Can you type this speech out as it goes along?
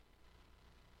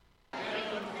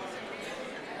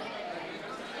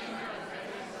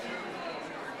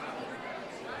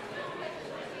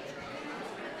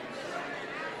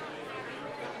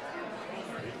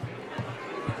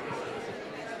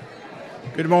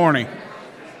Good morning.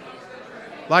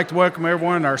 I'd like to welcome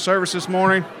everyone to our service this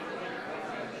morning.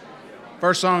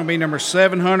 First song will be number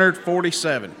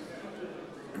 747.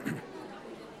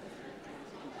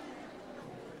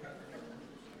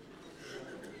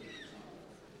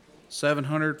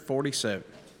 747.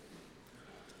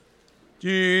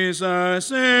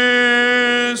 Jesus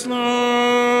is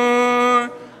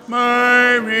Lord,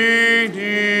 my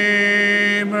Redeemer.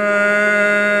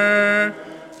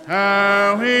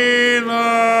 How he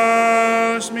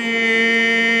loves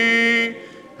me,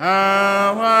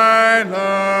 how I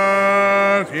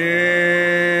love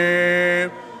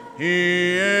him.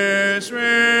 He is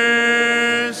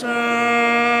risen,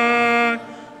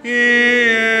 he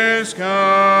is coming.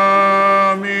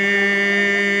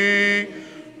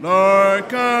 Lord,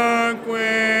 come quickly.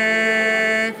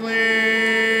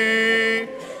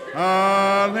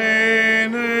 Hallelujah.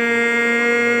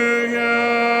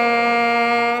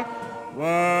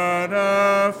 What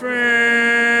a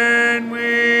friend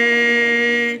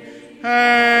we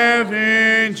have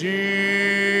in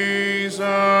Jesus.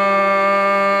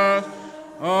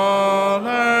 All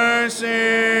our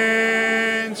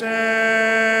sins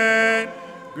and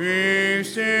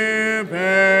griefs to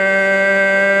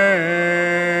bear.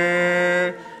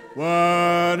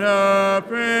 What a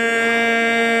privilege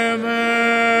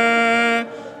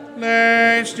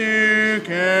to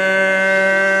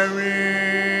carry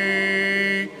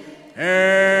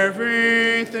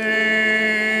everything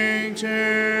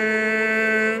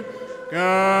to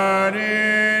God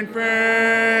in prayer.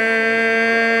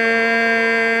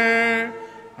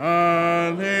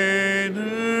 Hallelujah,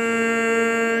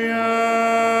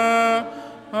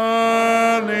 hallelujah,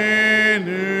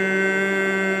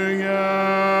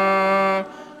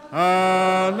 hallelujah,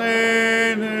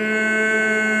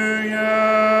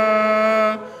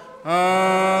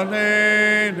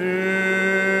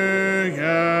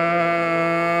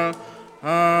 hallelujah,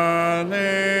 hallelujah,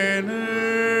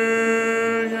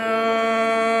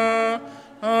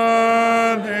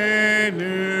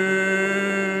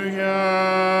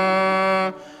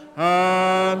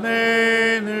 hallelujah, hallelujah,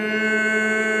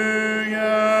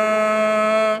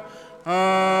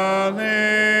 hallelujah.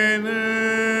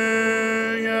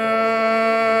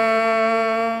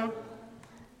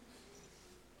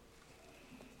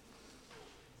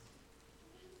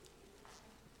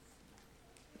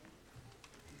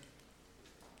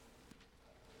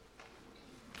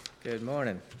 Good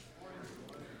morning.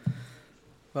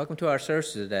 Welcome to our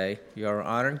service today. You are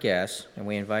honored guests, and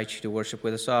we invite you to worship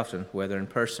with us often, whether in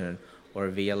person or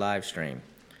via live stream.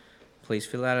 Please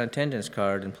fill out an attendance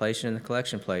card and place it in the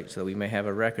collection plate so that we may have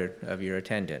a record of your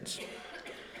attendance.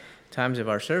 Times of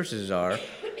our services are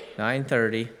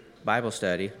 9:30 Bible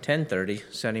study, 10:30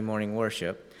 Sunday morning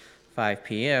worship, 5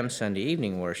 p.m. Sunday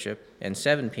evening worship, and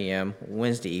 7 p.m.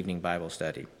 Wednesday evening Bible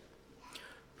study.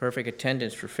 Perfect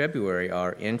attendance for February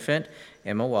are infant,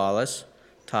 Emma Wallace,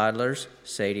 toddlers,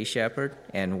 Sadie Shepard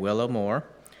and Willow Moore,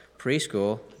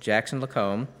 preschool, Jackson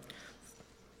Lacombe,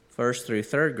 1st through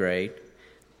 3rd grade,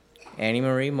 Annie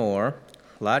Marie Moore,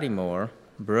 Lottie Moore,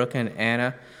 Brooke and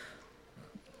Anna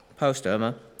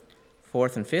Postuma,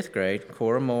 4th and 5th grade,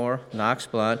 Cora Moore, Knox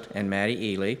Blunt, and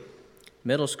Maddie Ely,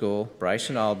 middle school,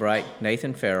 Bryson Albright,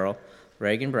 Nathan Farrell,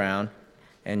 Reagan Brown,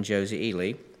 and Josie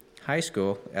Ely, high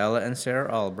school, Ella and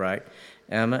Sarah Albright,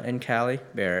 Emma and Callie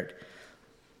Barrett,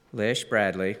 Lish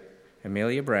Bradley,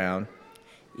 Amelia Brown,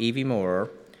 Evie Moorer,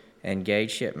 and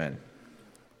Gage Shipman.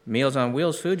 Meals on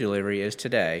Wheels food delivery is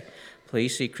today.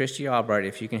 Please see Christy Albright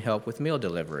if you can help with meal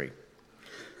delivery.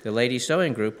 The Ladies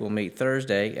Sewing Group will meet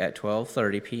Thursday at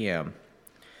 12:30 p.m.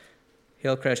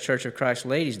 Hillcrest Church of Christ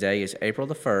Ladies' Day is April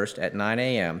the 1st at 9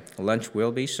 a.m. Lunch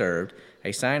will be served.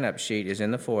 A sign-up sheet is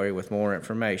in the foyer with more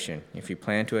information. If you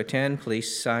plan to attend,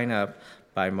 please sign up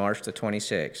by March the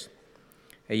 26th.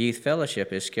 A youth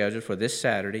fellowship is scheduled for this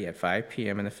Saturday at 5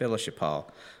 p.m. in the fellowship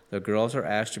hall. The girls are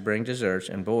asked to bring desserts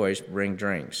and boys bring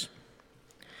drinks.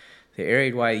 The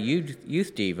area-wide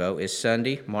youth Devo is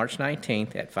Sunday, March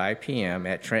 19th at 5 p.m.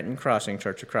 at Trenton Crossing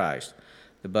Church of Christ.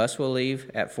 The bus will leave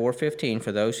at 4:15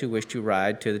 for those who wish to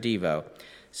ride to the Devo.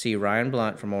 See Ryan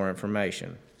Blunt for more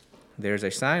information. There's a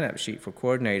sign-up sheet for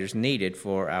coordinators needed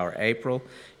for our April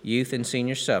Youth and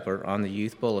Senior Supper on the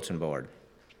Youth Bulletin Board.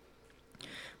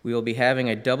 We will be having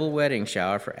a double wedding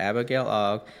shower for Abigail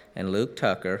Ogg and Luke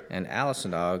Tucker and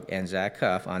Allison Ogg and Zach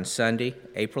Huff on Sunday,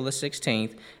 April the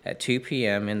 16th at 2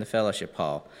 p.m. in the Fellowship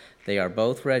Hall. They are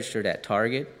both registered at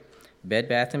Target, Bed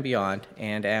Bath & Beyond,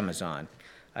 and Amazon.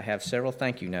 I have several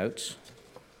thank you notes.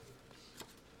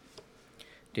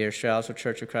 Dear Stroudsville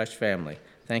Church of Christ family,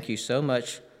 thank you so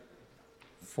much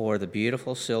for the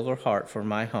beautiful silver heart for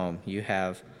my home. You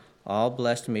have all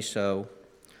blessed me so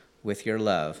with your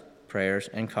love, prayers,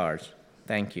 and cards.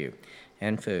 Thank you.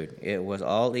 And food. It was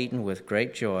all eaten with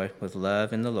great joy, with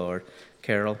love in the Lord.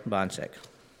 Carol Bonsek.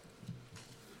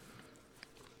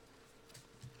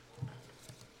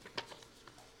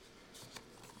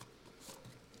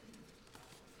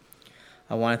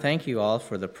 I want to thank you all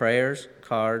for the prayers,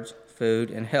 cards,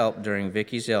 food, and help during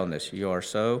Vicky's illness. You are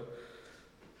so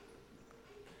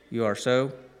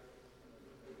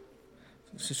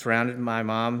surrounded my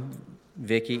mom,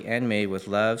 Vicky, and me with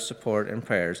love, support, and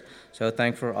prayers. So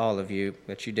thankful for all of you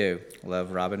that you do.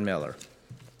 Love, Robin Miller.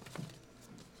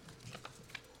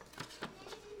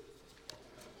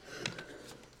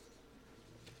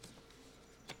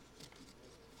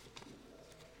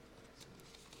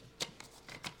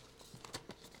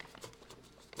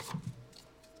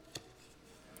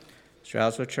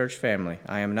 Stroudsville Church family,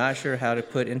 I am not sure how to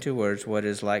put into words what it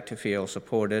is like to feel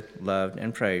supported, loved,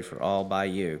 and prayed for all by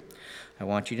you. I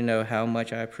want you to know how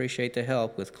much I appreciate the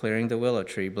help with clearing the willow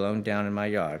tree blown down in my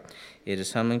yard. It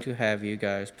is humbling to have you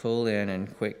guys pull in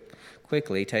and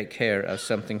quickly take care of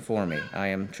something for me. I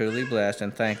am truly blessed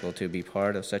and thankful to be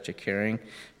part of such a caring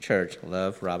church.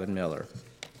 Love, Robin Miller.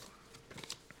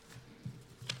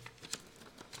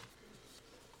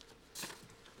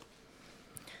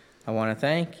 I want to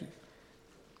thank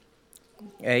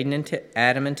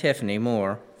Adam and Tiffany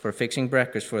Moore for fixing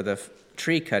breakfast for the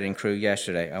tree cutting crew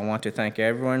yesterday. I want to thank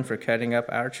everyone for cutting up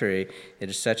our tree. It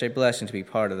is such a blessing to be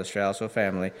part of the Stroudsville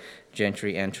family,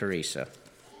 Gentry and Teresa.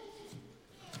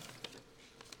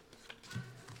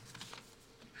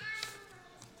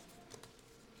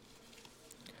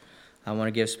 I want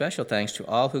to give special thanks to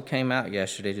all who came out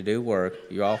yesterday to do work.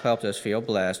 You all helped us feel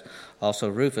blessed. Also,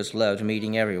 Rufus loved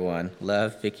meeting everyone.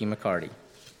 Love, Vicki McCarty.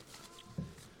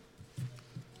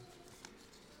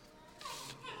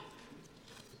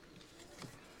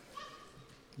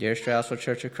 Dear Stroudsville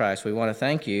Church of Christ, we want to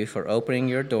thank you for opening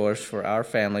your doors for our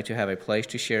family to have a place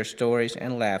to share stories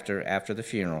and laughter after the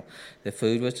funeral. The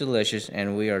food was delicious,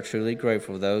 and we are truly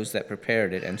grateful for those that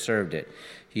prepared it and served it.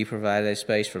 You provided a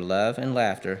space for love and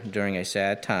laughter during a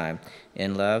sad time.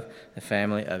 In love, the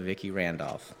family of Vicki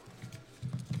Randolph.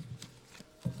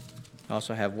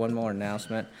 Also have one more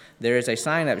announcement. There is a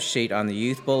sign-up sheet on the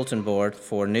youth bulletin board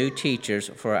for new teachers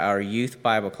for our youth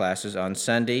Bible classes on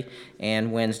Sunday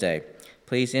and Wednesday.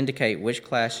 Please indicate which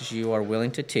classes you are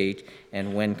willing to teach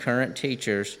and when current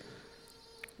teachers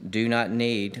do not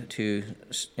need to,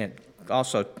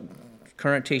 also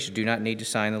current teachers do not need to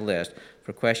sign the list.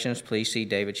 For questions, please see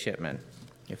David Shipman.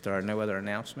 If there are no other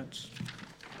announcements.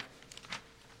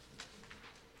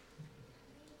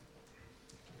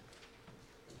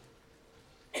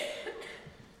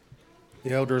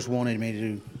 The elders wanted me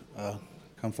to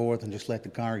come forth and just let the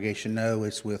congregation know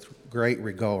it's with great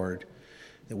regard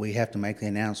that we have to make the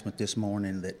announcement this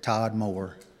morning that Todd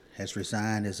Moore has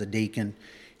resigned as a deacon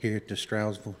here at the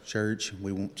Stroudsville Church.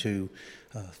 We want to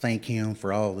thank him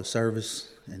for all the service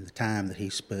and the time that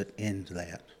he's put into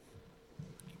that.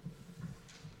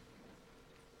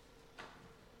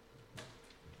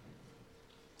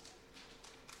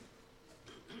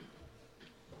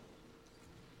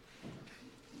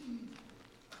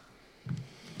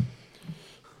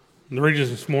 The readings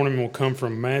this morning will come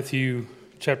from Matthew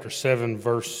chapter 7,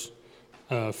 verse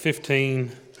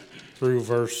 15 through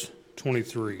verse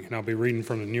 23, and I'll be reading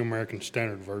from the New American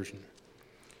Standard Version.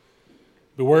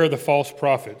 Beware of the false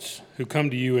prophets who come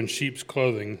to you in sheep's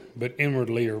clothing, but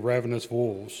inwardly are ravenous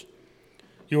wolves.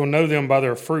 You will know them by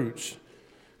their fruits.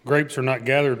 Grapes are not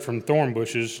gathered from thorn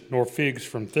bushes, nor figs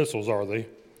from thistles are they.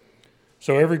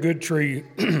 So every good tree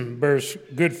bears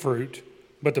good fruit,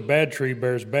 but the bad tree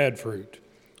bears bad fruit.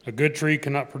 A good tree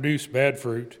cannot produce bad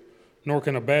fruit, nor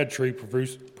can a bad tree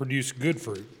produce good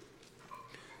fruit.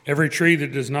 Every tree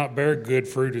that does not bear good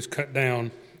fruit is cut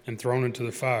down and thrown into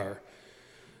the fire.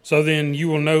 So then you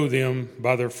will know them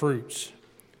by their fruits.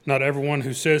 Not everyone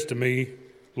who says to me,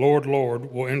 Lord,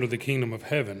 Lord, will enter the kingdom of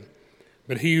heaven,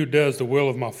 but he who does the will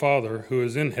of my Father who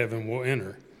is in heaven will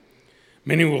enter.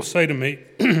 Many will say to me,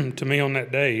 on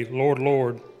that day, Lord,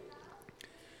 Lord,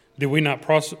 did we not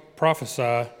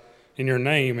prophesy in your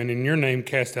name, and in your name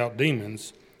cast out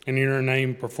demons, and in your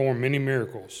name perform many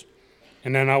miracles?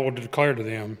 And then I will declare to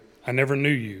them, I never knew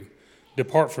you.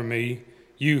 Depart from me,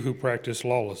 you who practice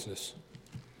lawlessness.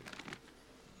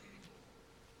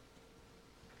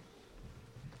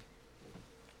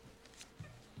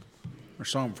 Our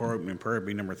song for opening prayer will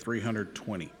be number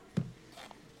 320.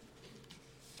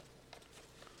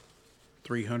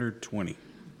 320.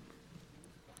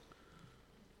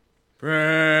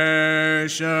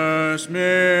 Precious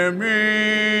memories,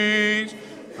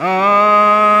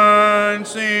 unseen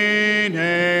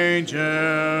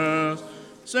angels,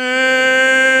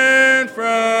 sent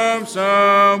from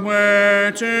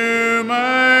somewhere to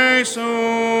my soul.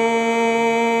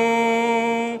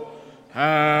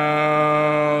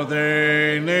 How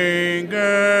they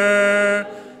linger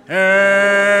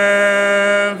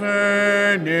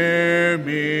ever near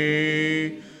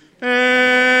me,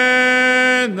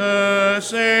 and the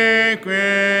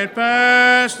sacred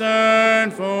past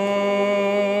unfold.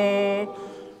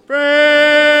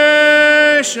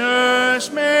 Precious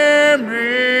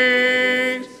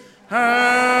memories,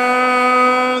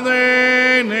 how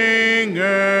they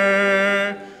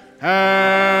linger,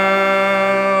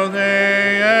 how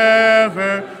they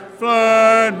ever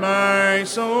flood my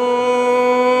soul.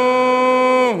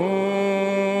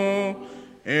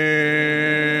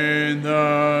 In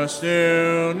the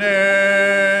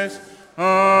stillness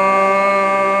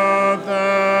of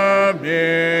the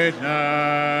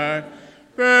midnight,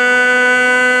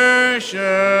 precious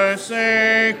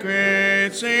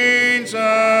sacred scenes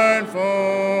unfold.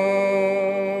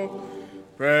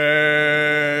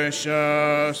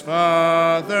 Precious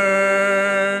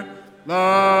Father,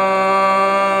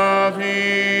 loving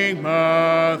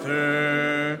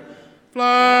Mother,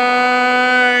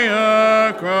 fly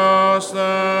across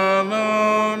the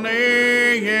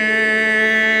lonely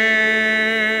air,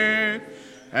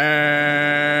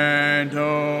 and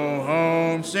oh,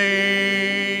 home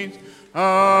scenes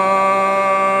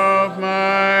of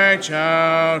my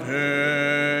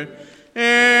childhood,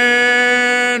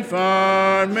 in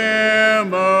fond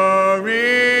memory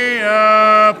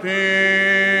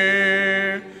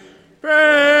appear.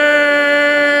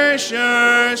 Precious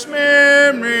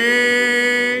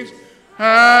memories,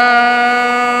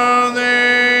 how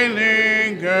they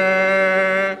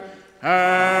linger,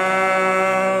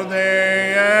 how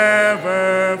they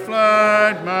ever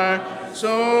flood my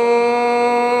soul.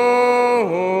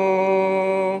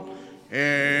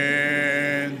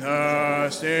 In the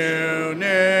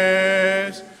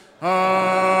stillness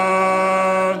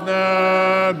of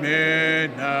the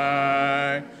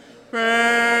midnight,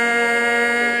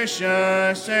 precious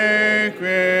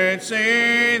sacred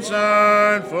scenes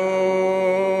unfold.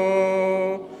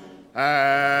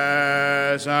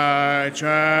 As I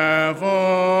travel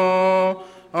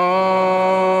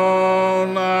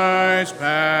on life's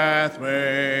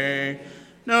pathway,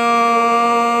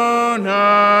 know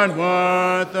not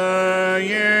what the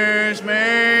years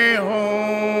may hold.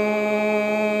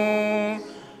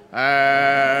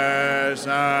 As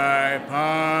I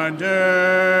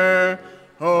ponder,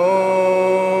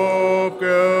 hope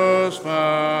grows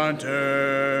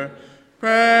fonder.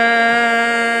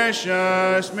 Precious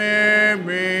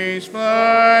memories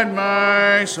flood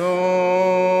my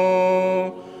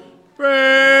soul.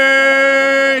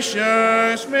 Precious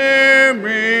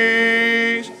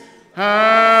memories,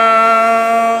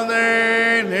 how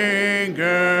they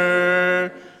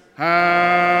linger,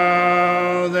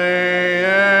 how they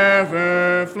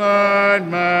ever flood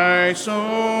my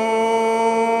soul.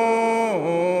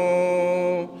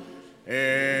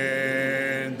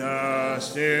 In the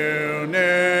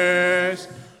stillness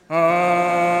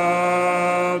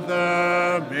of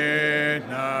the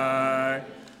midnight,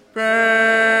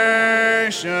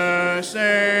 precious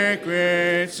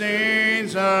sacred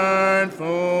scenes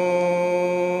unfold.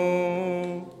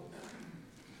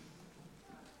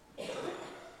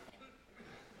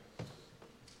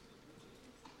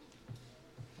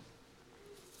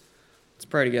 Let's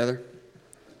pray together.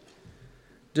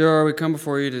 Dear Lord, we come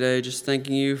before you today just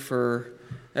thanking you for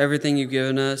everything you've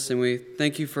given us, and we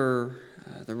thank you for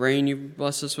the rain you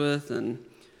blessed us with. And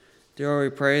dear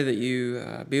Lord, we pray that you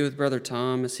be with Brother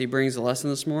Tom as he brings the lesson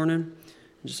this morning.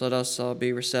 And just let us all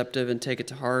be receptive and take it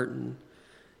to heart and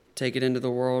take it into the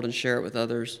world and share it with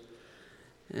others.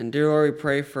 And dear Lord, we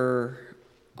pray for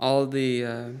all of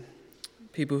the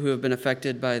people who have been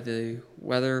affected by the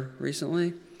weather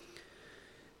recently.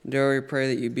 And dear Lord, we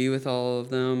pray that you be with all of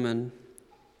them and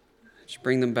just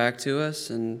bring them back to us.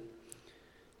 And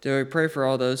dear Lord, we pray for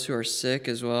all those who are sick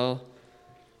as well.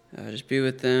 Just be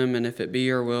with them, and if it be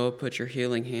your will, put your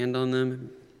healing hand on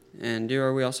them. And dear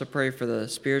Lord, we also pray for the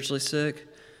spiritually sick.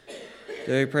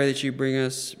 Dear Lord, we pray that you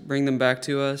bring them back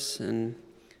to us and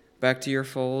back to your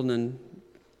fold. And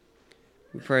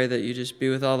we pray that you just be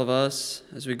with all of us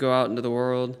as we go out into the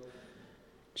world.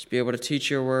 Just be able to teach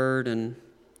your word and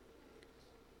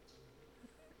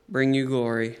bring you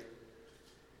glory.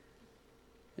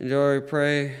 And Lord, we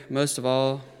pray most of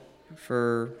all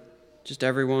for just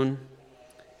everyone.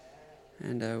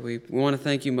 And we want to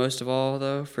thank you most of all,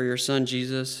 though, for your son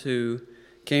Jesus, who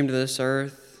came to this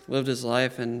earth, lived his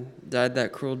life, and died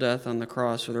that cruel death on the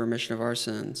cross for the remission of our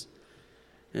sins.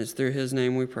 And it's through his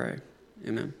name we pray.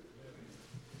 Amen.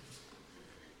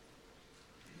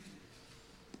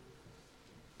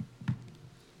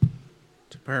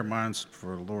 prepare our minds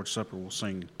for the Lord's Supper, we'll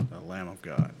sing the Lamb of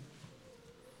God.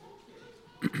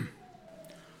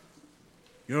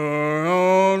 Your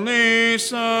only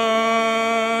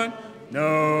Son,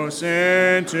 no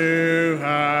sin to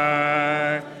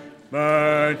hide,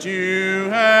 but you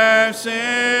have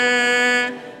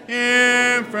sent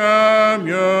him from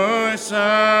your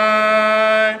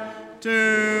side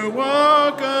to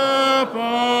walk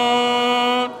upon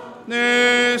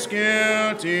this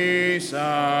guilty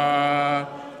side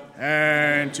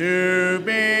and to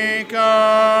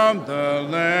become the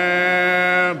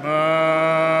Lamb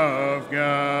of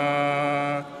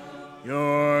God.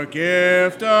 Your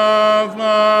gift of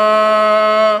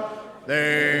love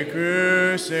they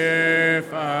crucified,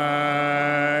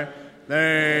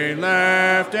 they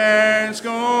laughed and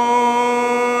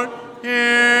scorned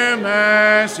him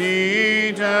as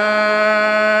he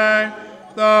died.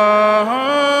 The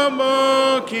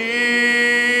humble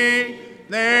King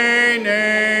they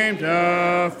named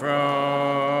a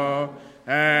fraud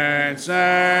and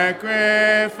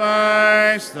sacrificed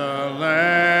the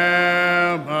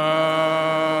Lamb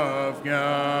of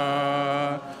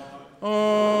God.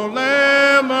 O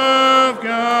Lamb of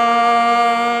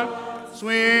God,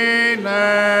 sweet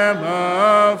Lamb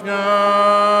of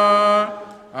God,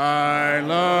 I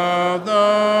love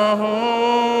the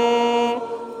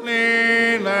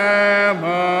holy Lamb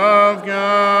of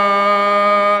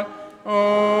God.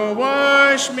 Oh,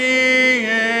 wash me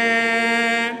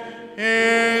in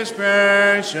his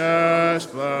precious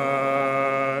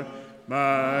blood,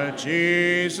 my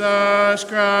Jesus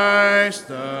Christ,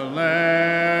 the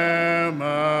Lamb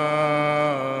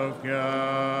of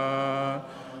God.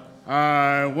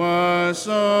 I was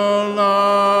so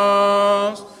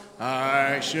lost,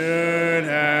 I should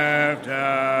have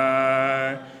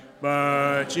died,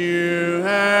 but you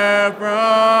have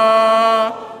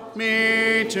brought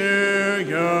me to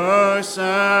your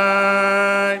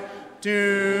side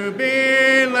to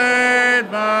be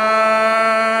led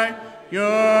by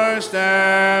your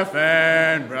staff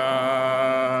and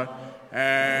rod,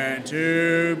 and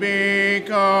to be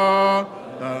called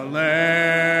the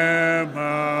Lamb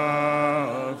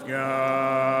of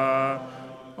God.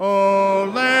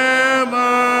 O Lamb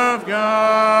of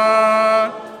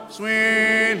God,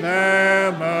 sweet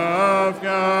Lamb of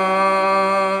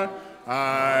God,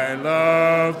 I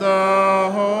love the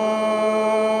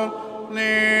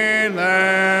holy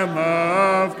Lamb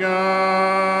of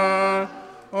God.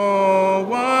 Oh,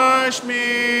 wash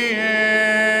me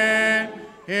in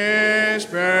his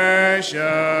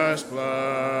precious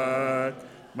blood,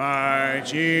 my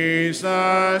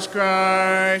Jesus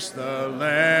Christ, the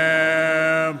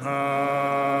Lamb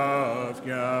of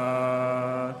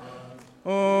God.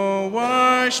 Oh,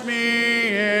 wash me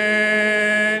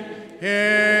in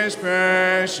his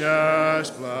precious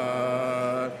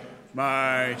blood,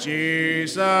 my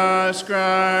Jesus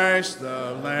Christ,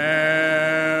 the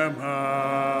Lamb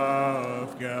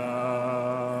of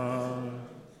God.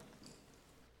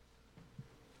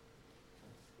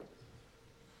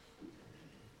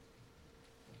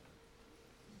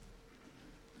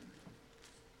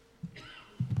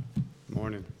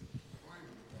 Morning.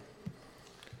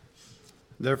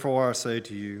 Therefore I say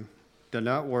to you, do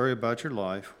not worry about your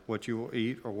life, what you will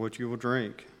eat or what you will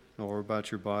drink, nor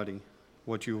about your body,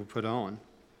 what you will put on.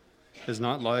 Is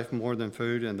not life more than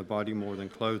food, and the body more than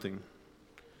clothing?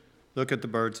 Look at the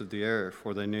birds of the air,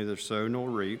 for they neither sow nor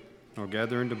reap, nor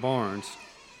gather into barns,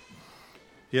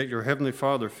 yet your heavenly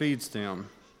Father feeds them.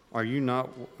 Are you not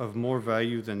of more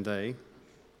value than they?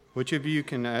 Which of you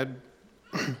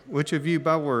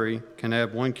by worry can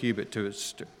add 1 cubit to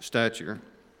its stature?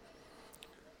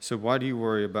 So why do you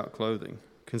worry about clothing?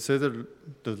 Consider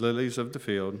the lilies of the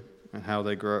field and how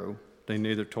they grow. They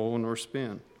neither toil nor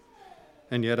spin.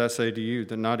 And yet I say to you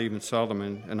that not even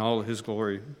Solomon in all his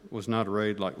glory was not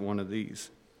arrayed like one of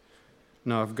these.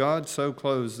 Now if God so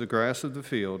clothes the grass of the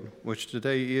field, which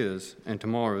today is and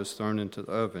tomorrow is thrown into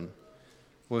the oven,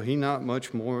 will he not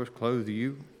much more clothe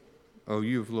you, O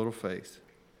you of little faith?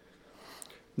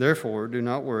 Therefore, do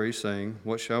not worry, saying,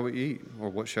 what shall we eat, or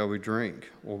what shall we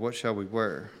drink, or what shall we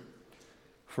wear?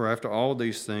 For after all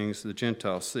these things the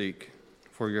Gentiles seek,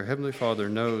 for your heavenly Father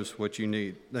knows what you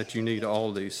need, that you need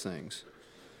all these things.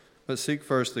 But seek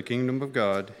first the kingdom of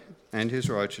God and his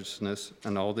righteousness,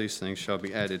 and all these things shall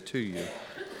be added to you.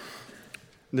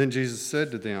 Then Jesus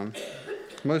said to them,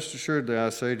 most assuredly I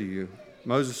say to you,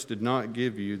 Moses did not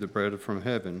give you the bread from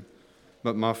heaven,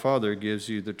 but my Father gives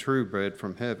you the true bread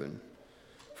from heaven.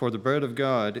 For the bread of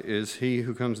God is he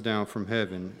who comes down from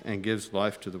heaven and gives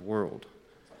life to the world.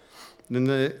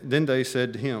 Then they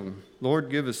said to him, Lord,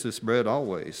 give us this bread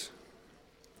always.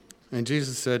 And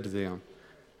Jesus said to them,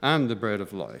 I am the bread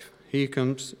of life. He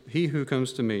who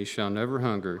comes to me shall never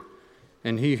hunger,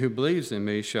 and he who believes in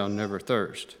me shall never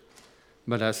thirst.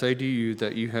 But I say to you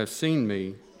that you have seen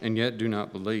me, and yet do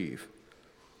not believe.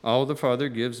 All the Father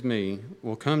gives me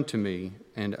will come to me,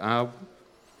 and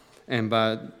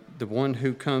by the one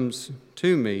who comes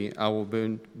to me I will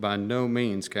be by no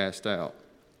means cast out.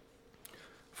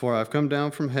 For I've come down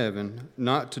from heaven,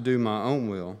 not to do my own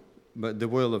will, but the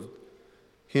will of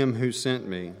him who sent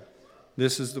me.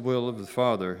 This is the will of the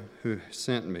Father who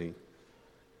sent me,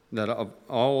 that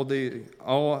all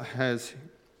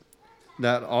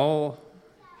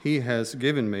he has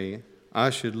given me, I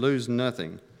should lose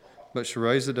nothing, but should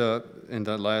raise it up in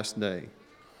the last day.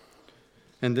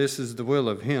 And this is the will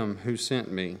of him who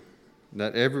sent me,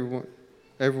 that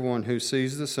everyone who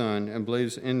sees the Son and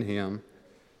believes in him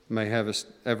may have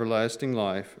everlasting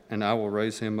life, and I will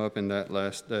raise him up in that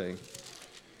last day.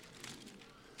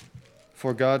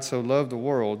 For God so loved the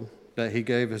world that he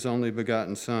gave his only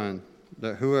begotten Son,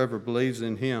 that whoever believes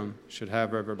in him should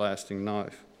have everlasting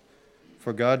life.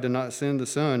 For God did not send the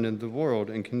Son into the world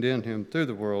and condemn him through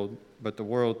the world, but the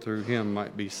world through him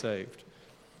might be saved.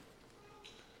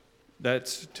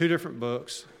 That's 2 different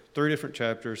books, 3 different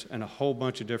chapters, and a whole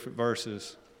bunch of different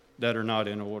verses that are not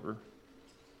in order.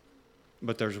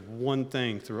 But there's one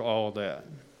thing through all that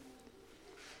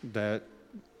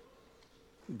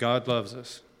God loves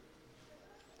us.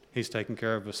 He's taking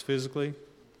care of us physically,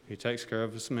 he takes care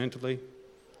of us mentally,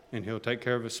 and he'll take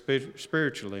care of us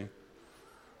spiritually.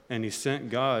 And he sent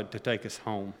God to take us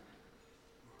home.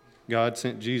 God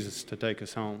sent Jesus to take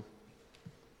us home.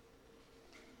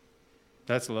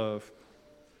 That's love.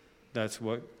 That's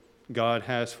what God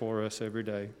has for us every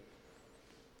day.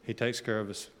 He takes care of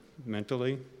us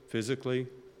mentally, physically,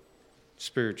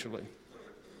 spiritually.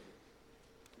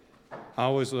 I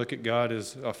always look at God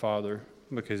as a father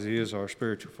because he is our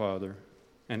spiritual father.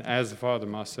 And as a father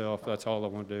myself, that's all I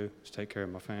want to do is take care of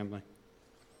my family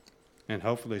and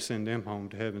hopefully send them home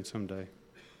to heaven someday.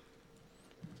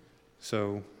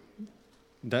 So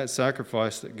that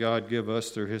sacrifice that God give us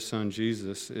through his Son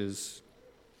Jesus is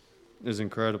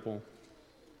incredible.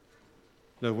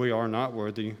 That we are not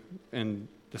worthy, and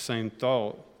the same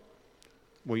thought,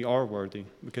 we are worthy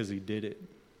because he did it.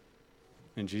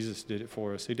 And Jesus did it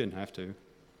for us. He didn't have to.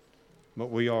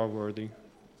 But we are worthy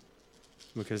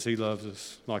because he loves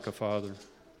us like a father.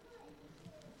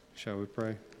 Shall we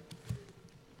pray?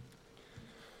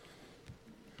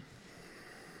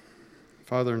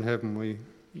 Father in heaven, we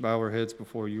bow our heads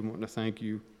before you, wanting to thank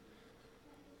you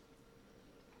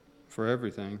for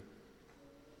everything,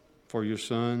 for your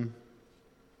Son,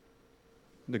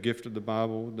 the gift of the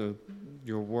Bible,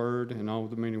 your word, and all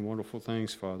the many wonderful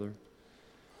things, Father.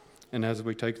 And as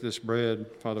we take this bread,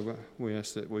 Father, we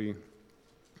ask that we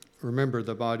remember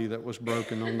the body that was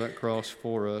broken on that cross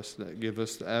for us, that give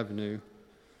us the avenue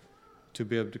to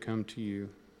be able to come to you.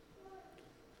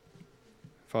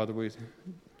 Father, we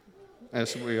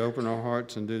ask that we open our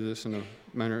hearts and do this in a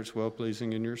manner that's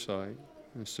well-pleasing in your sight.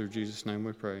 And it's through Jesus' name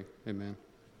we pray. Amen.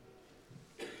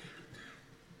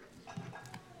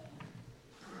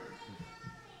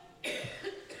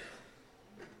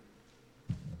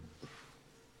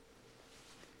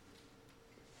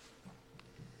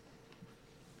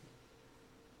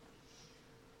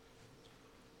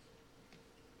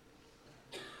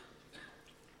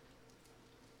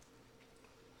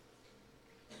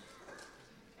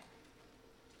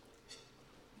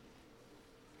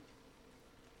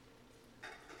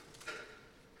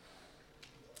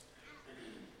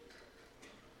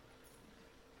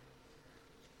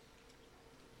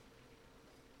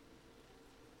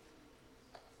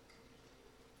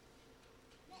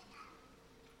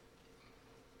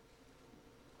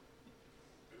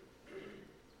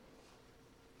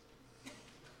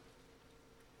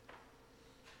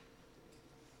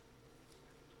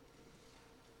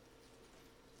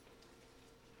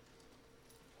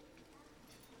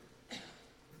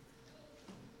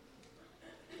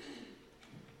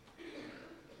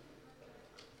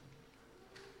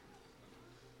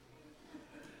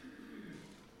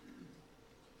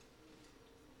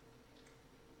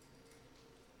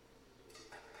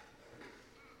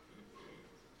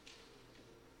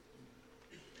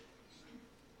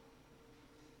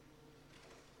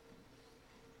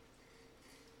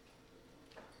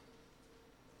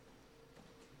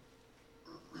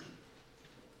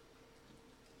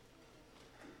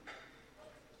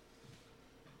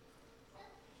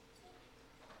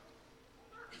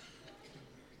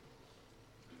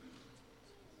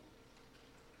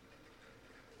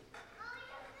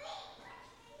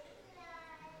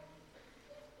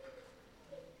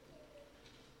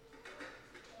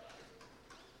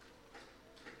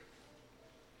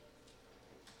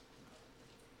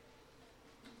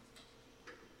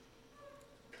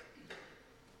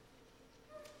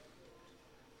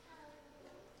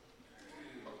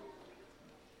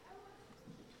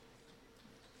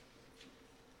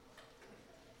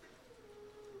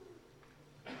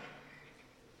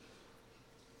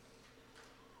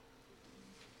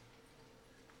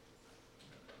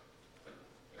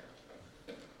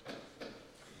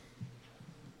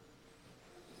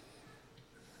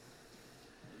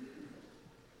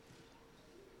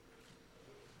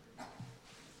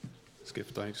 Let's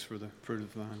give thanks for the fruit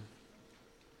of the vine.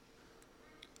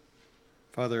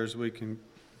 Father, as we can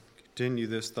continue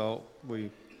this thought,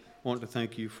 we want to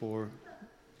thank you for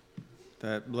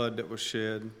that blood that was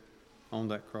shed on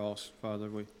that cross. Father,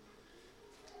 we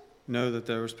know that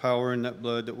there was power in that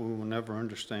blood that we will never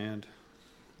understand,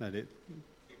 that it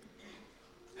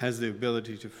has the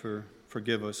ability to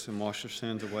forgive us and wash our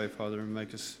sins away, Father, and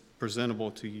make us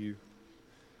presentable to you.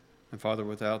 And Father,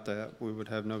 without that, we would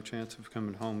have no chance of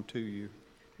coming home to you.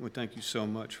 We thank you so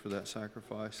much for that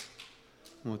sacrifice.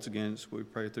 Once again, we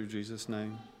pray through Jesus'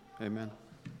 name. Amen.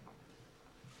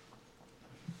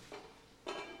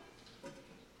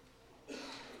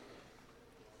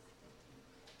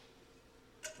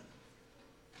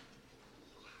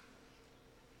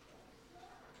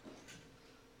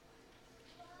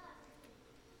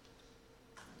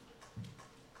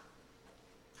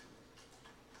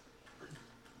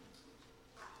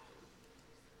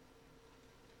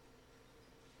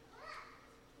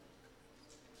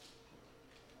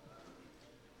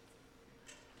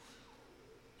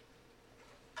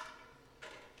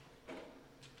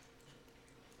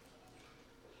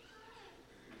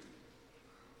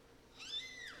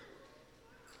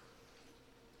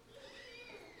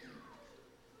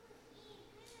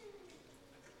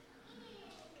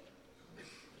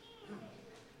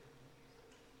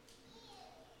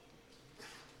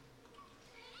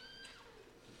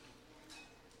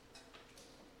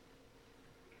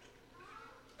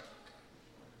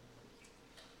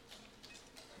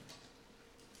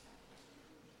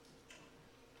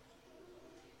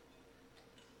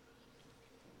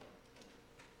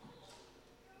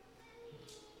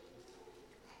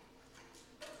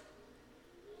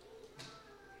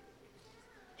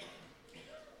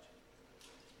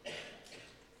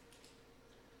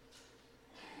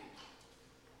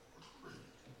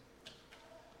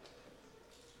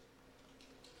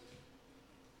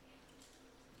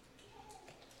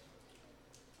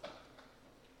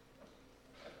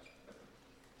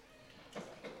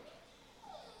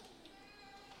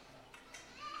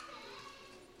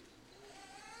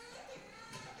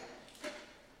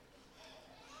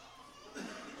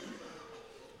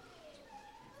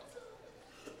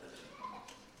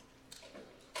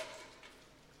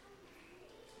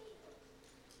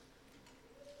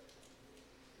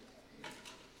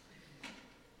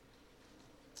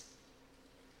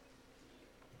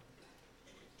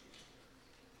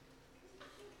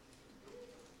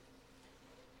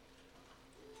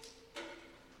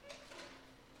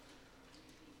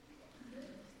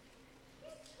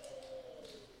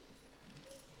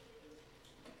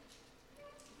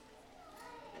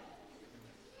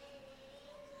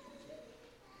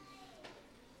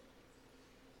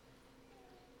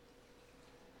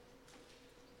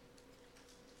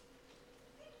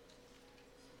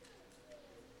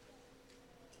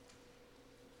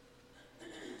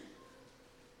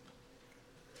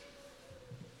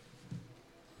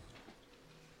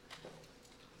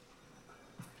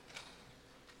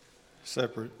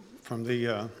 Separate from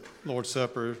the Lord's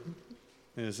Supper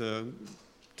is a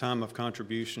time of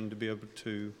contribution to be able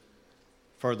to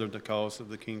further the cause of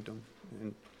the kingdom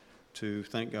and to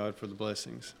thank God for the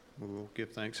blessings. We will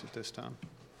give thanks at this time.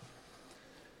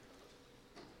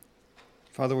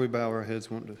 Father, we bow our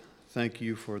heads, want to thank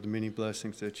you for the many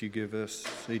blessings that you give us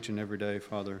each and every day,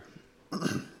 Father.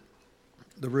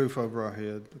 The roof over our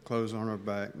head, the clothes on our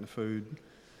back, and the food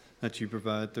that you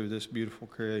provide through this beautiful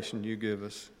creation you give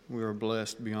us. We are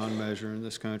blessed beyond measure in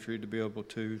this country to be able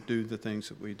to do the things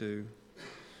that we do.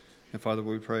 And Father,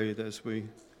 we pray that as we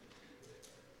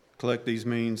collect these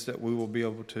means that we will be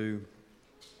able to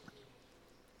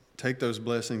take those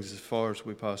blessings as far as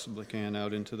we possibly can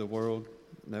out into the world,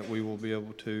 that we will be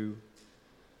able to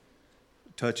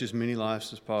touch as many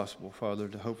lives as possible, Father,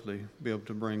 to hopefully be able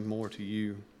to bring more to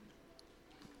you.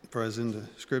 For as in the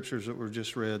scriptures that were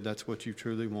just read, that's what you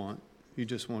truly want. You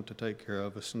just want to take care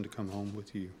of us and to come home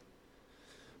with you.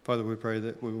 Father, we pray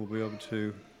that we will be able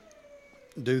to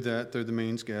do that through the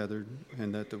means gathered,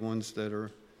 and that the ones that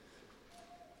are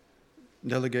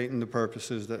delegating the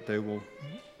purposes, that they will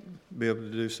be able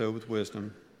to do so with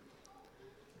wisdom.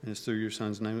 And it's through your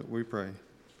Son's name that we pray.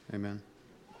 Amen.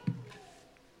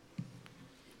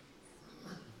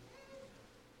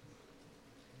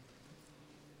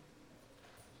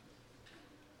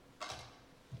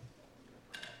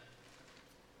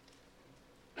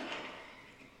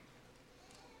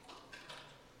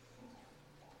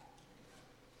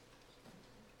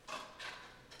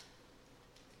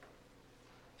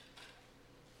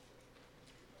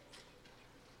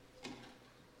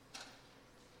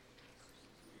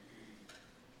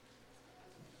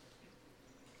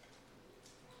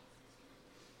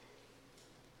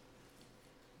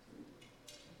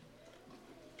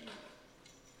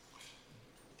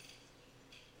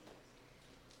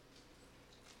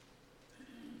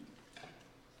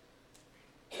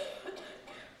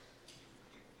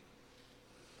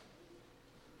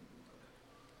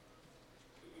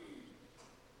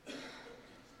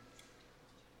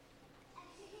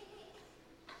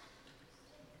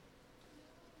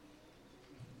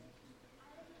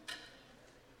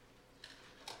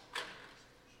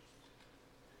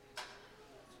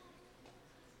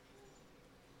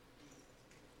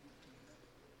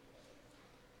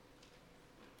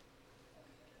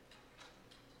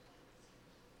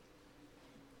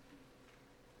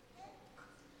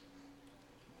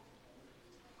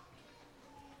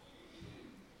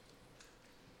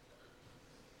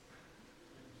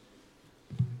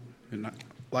 And I'd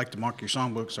like to mark your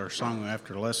songbooks. Our song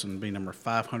after the lesson will be number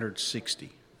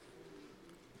 560.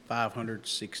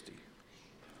 560.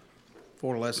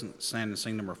 For the lesson, stand and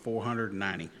sing number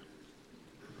 490.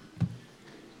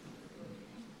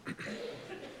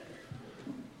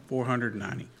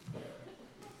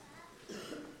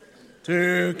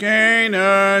 To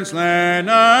Canaan's land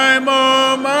I'm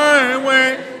on my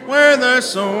way, where the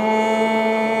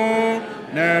soul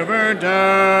never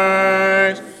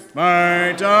dies.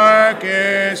 My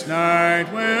darkest night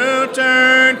will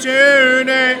turn to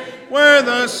day, where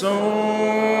the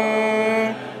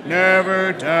soul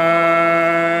never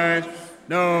dies.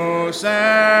 No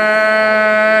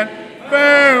sad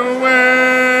farewells,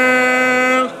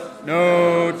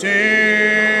 no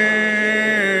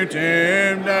tear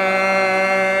dimmed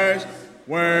eyes,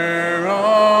 where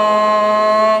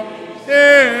all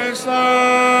is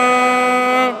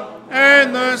love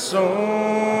and the soul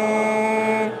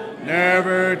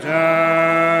never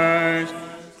dies.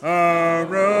 A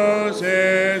rose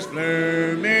is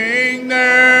blooming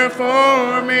there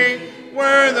for me,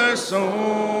 where the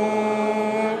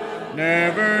soul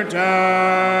never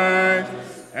dies,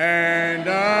 and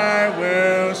I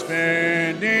will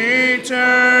spend eternity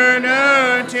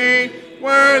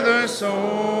where the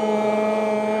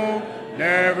soul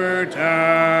never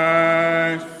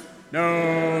dies.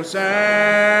 No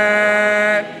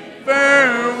sad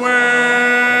farewells,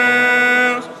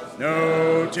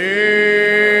 no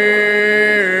tear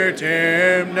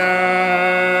dimmed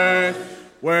eyes,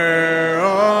 where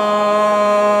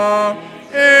all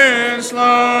is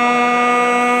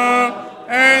love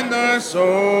and the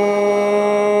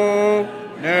soul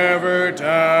never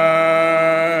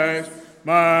dies.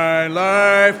 My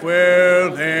life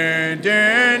will end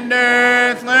in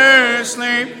deathless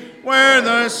sleep, where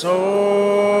the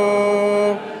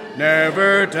soul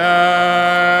never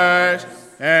dies,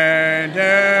 and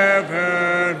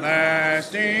everlasting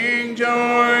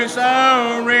joys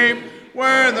I'll reap,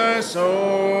 where the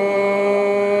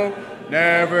soul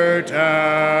never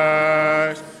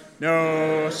dies.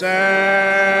 No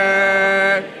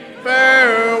sad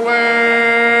farewells,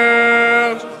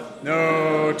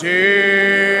 no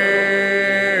tear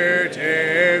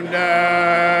dimmed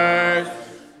eyes,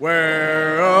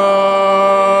 where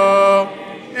all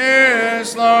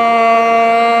is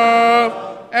love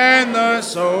and the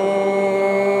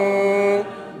soul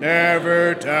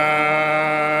never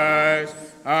dies.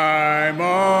 I'm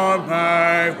on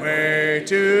my way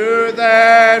to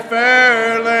that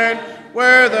fair land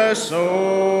where the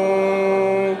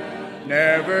soul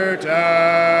never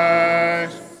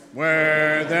dies,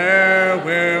 where there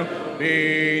will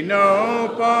be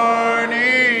no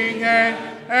parting hand,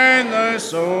 and the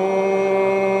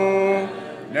soul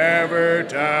never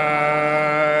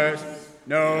dies.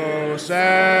 No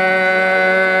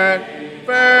sad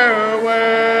farewells,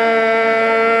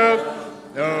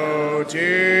 no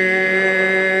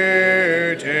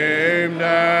tear dimmed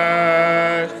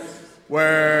eyes,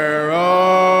 where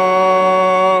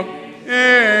all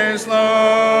is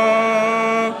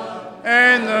love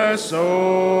and the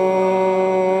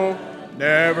soul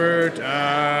never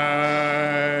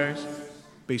dies.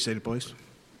 Be seated, please.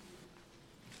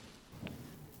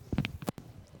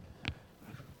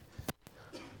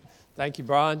 Thank you,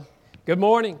 Brian. Good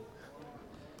morning.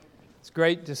 It's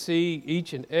great to see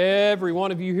each and every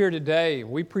one of you here today.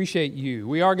 We appreciate you.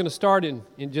 We are going to start in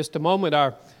just a moment.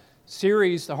 Our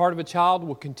series, The Heart of a Child,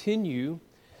 will continue.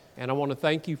 And I want to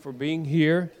thank you for being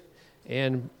here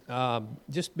and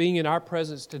just being in our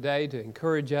presence today to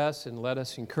encourage us and let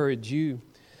us encourage you.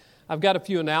 I've got a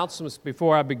few announcements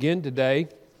before I begin today.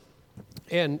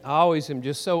 And I always am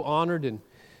just so honored, and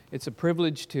it's a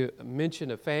privilege to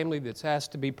mention a family that's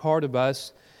asked to be part of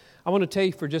us. I want to tell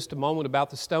you for just a moment about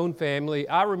the Stone family.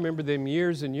 I remember them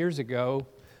years and years ago.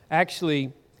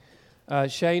 Actually,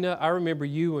 Shayna, I remember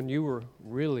you when you were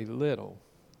really little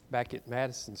back at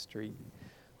Madison Street.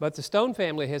 But the Stone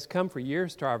family has come for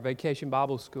years to our Vacation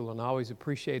Bible School, and I always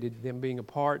appreciated them being a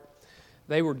part.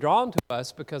 They were drawn to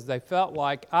us because they felt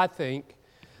like, I think,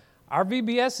 our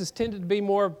VBS has tended to be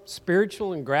more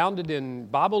spiritual and grounded in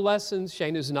Bible lessons.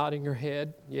 Shayna's nodding her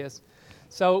head, yes.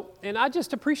 So, and I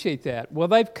just appreciate that. Well,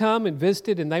 they've come and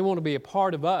visited, and they want to be a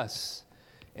part of us.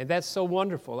 And that's so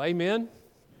wonderful. Amen?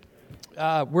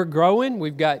 We're growing.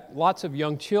 We've got lots of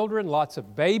young children, lots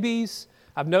of babies.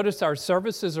 I've noticed our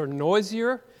services are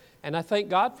noisier, and I thank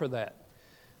God for that.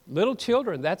 Little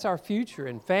children, that's our future,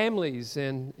 and families.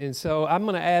 And so I'm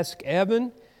going to ask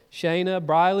Evan, Shayna,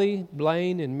 Briley,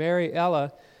 Blaine, and Mary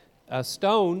Ella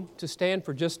Stone to stand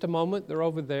for just a moment. They're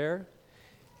over there.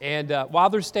 And while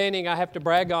they're standing, I have to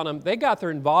brag on them. They got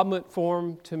their involvement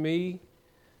form to me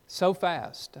so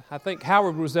fast. I think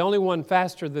Howard was the only one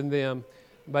faster than them,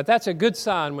 but that's a good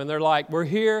sign when they're like, we're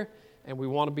here and we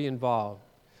want to be involved.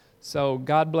 So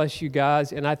God bless you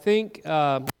guys. And I think,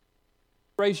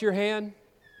 raise your hand.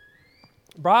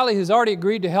 Briley has already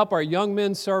agreed to help our young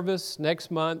men's service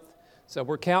next month, so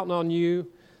we're counting on you.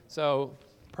 So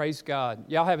praise God.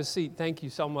 Y'all have a seat. Thank you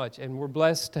so much, and we're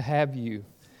blessed to have you.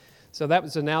 So that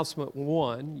was announcement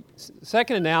one.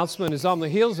 Second announcement is on the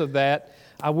heels of that.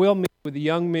 I will meet with the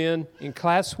young men in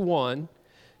Class 1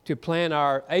 to plan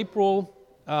our April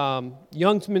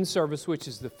Young Men's Service, which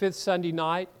is the 5th Sunday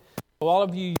night. So all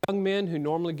of you young men who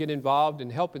normally get involved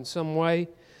and help in some way,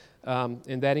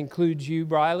 and that includes you,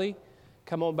 Briley,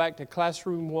 come on back to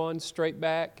Classroom 1, straight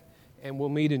back, and we'll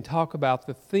meet and talk about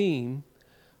the theme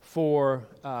for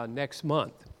next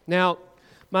month. Now,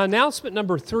 my announcement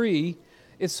number 3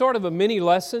 is sort of a mini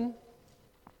lesson.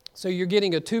 So you're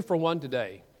getting a 2-for-1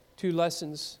 today. 2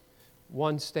 lessons,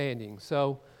 1 standing.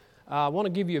 So I want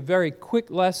to give you a very quick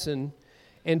lesson.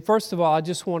 And first of all, I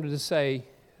just wanted to say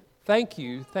thank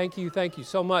you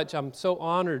so much. I'm so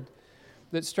honored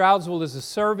that Stroudsville is a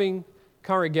serving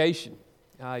congregation.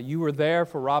 You were there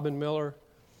for Robin Miller,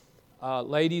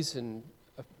 ladies and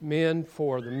men,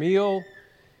 for the meal,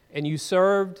 and you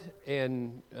served,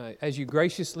 and as you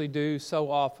graciously do so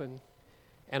often.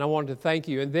 And I wanted to thank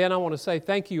you. And then I want to say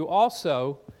thank you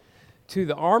also to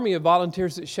the army of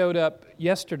volunteers that showed up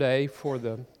yesterday for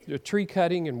the tree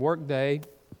cutting and work day.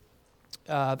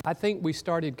 I think we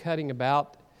started cutting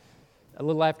about a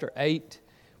little after 8.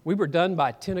 We were done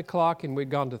by 10 o'clock, and we'd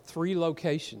gone to 3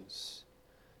 locations.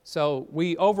 So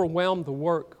we overwhelmed the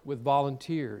work with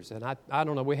volunteers. And I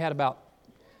don't know, we had about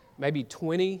maybe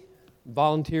 20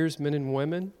 volunteers, men and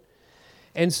women.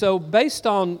 And so based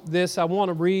on this, I want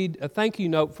to read a thank you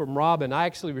note from Robin. I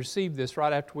actually received this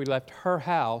right after we left her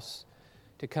house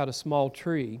to cut a small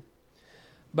tree.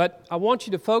 But I want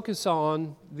you to focus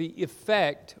on the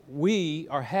effect we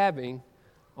are having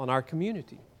on our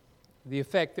community, the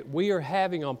effect that we are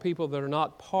having on people that are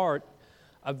not part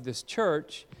of this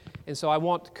church. And so I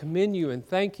want to commend you and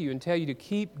thank you and tell you to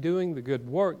keep doing the good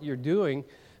work you're doing,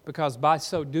 because by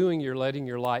so doing, you're letting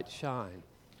your light shine.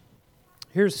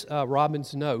 Here's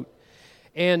Robin's note.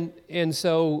 And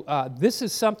so this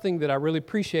is something that I really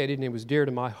appreciated, and it was dear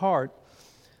to my heart.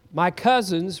 My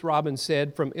cousins, Robin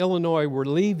said, from Illinois were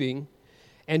leaving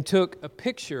and took a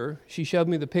picture. She showed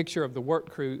me the picture of the work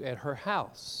crew at her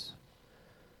house.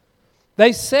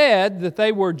 They said that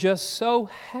they were just so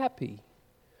happy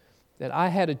that I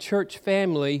had a church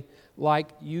family like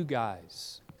you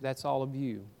guys. That's all of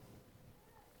you.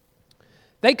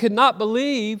 They could not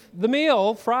believe the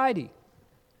meal Friday.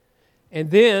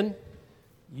 And then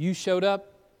you showed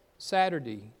up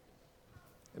Saturday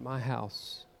at my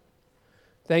house.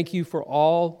 Thank you for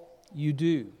all you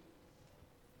do.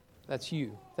 That's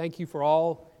you. Thank you for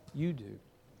all you do.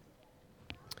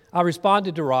 I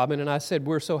responded to Robin and I said,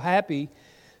 we're so happy.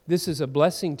 This is a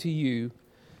blessing to you.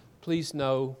 Please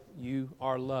know you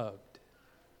are loved.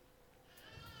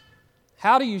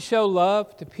 How do you show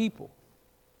love to people?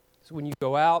 It's when you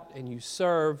go out and you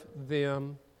serve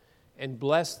them and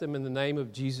bless them in the name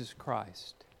of Jesus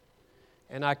Christ.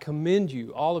 And I commend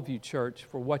you, all of you, church,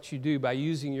 for what you do by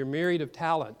using your myriad of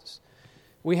talents.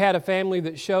 We had a family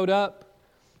that showed up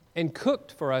and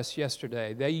cooked for us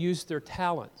yesterday. They used their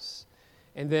talents.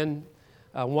 And then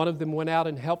one of them went out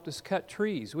and helped us cut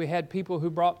trees. We had people who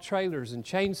brought trailers and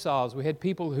chainsaws. We had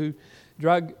people who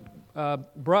drug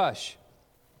brush.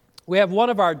 We have one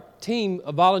of our team,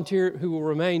 a volunteer who will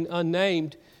remain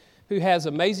unnamed, who has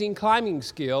amazing climbing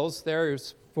skills.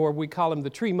 There's, for we call him the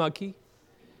tree monkey.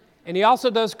 And he also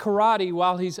does karate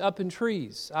while he's up in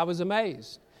trees. I was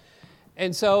amazed.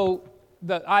 And so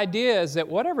the idea is that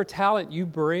whatever talent you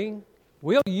bring,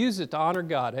 we'll use it to honor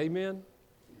God. Amen?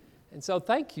 And so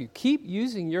thank you. Keep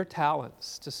using your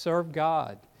talents to serve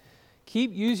God.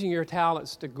 Keep using your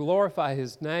talents to glorify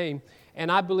His name.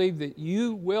 And I believe that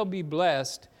you will be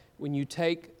blessed when you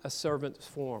take a servant's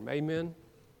form. Amen?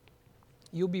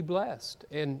 You'll be blessed.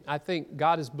 And I think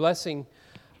God is blessing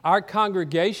our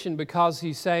congregation because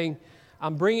He's saying,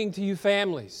 I'm bringing to you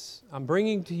families. I'm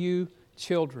bringing to you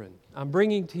children. I'm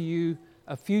bringing to you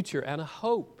a future and a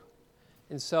hope.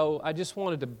 And so I just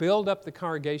wanted to build up the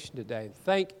congregation today and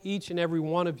thank each and every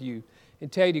one of you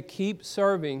and tell you to keep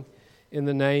serving in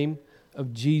the name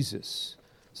of Jesus.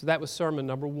 So that was sermon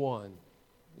number 1.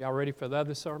 Y'all ready for the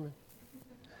other sermon?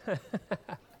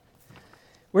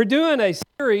 We're doing a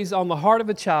series on the heart of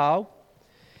a child,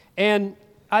 and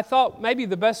I thought maybe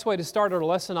the best way to start our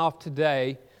lesson off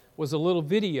today was a little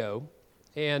video,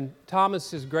 and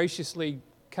Thomas has graciously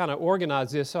kind of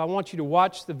organized this, so I want you to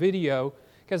watch the video,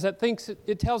 because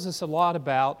it tells us a lot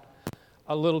about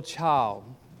a little child.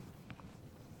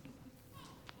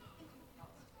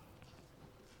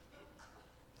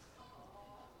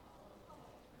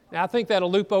 Now, I think that'll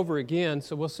loop over again,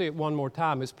 so we'll see it one more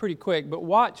time. It's pretty quick, but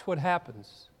watch what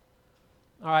happens.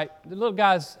 All right, the little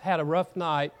guy's had a rough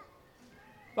night,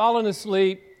 fallen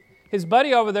asleep. His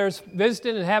buddy over there is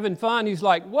visiting and having fun. He's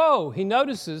like, whoa, he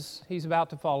notices he's about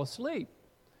to fall asleep.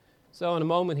 So in a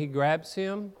moment, he grabs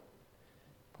him,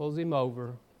 pulls him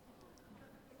over,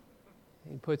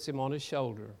 and puts him on his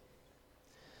shoulder.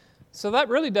 So that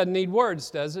really doesn't need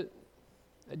words, does it?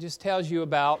 It just tells you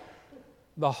about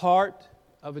the heart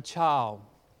of a child.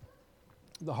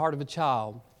 The heart of a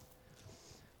child.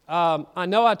 I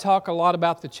know I talk a lot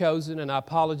about The Chosen, and I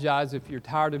apologize if you're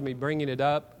tired of me bringing it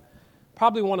up.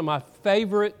 Probably one of my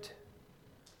favorite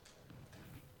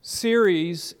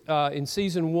series in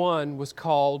season 1 was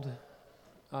called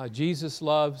Jesus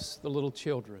Loves the Little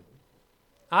Children.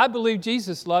 I believe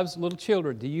Jesus loves little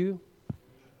children. Do you?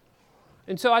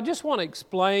 And so I just want to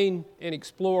explain and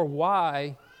explore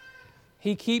why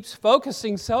he keeps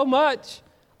focusing so much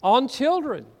on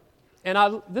children.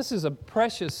 And this is a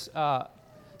precious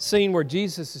scene where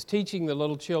Jesus is teaching the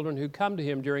little children who come to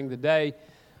him during the day.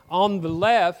 On the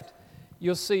left,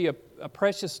 you'll see a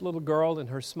precious little girl and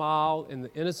her smile and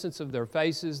the innocence of their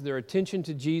faces, their attention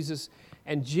to Jesus.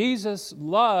 And Jesus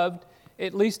loved,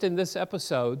 at least in this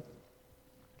episode,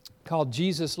 called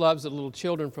Jesus Loves the Little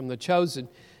Children from The Chosen,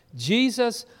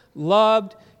 Jesus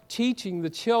loved teaching the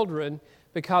children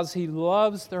because he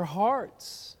loves their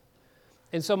hearts.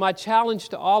 And so my challenge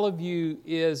to all of you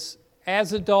is,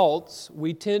 as adults,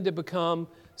 we tend to become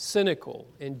cynical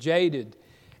and jaded.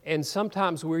 And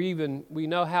sometimes we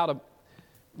know how to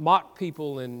mock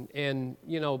people and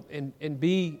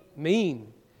be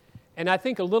mean. And I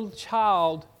think a little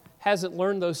child hasn't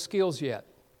learned those skills yet.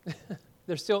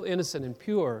 They're still innocent and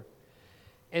pure.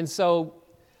 And so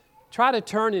try to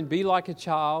turn and be like a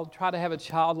child. Try to have a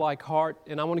childlike heart.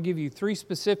 And I want to give you 3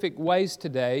 specific ways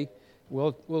today.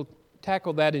 We'll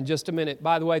tackle that in just a minute.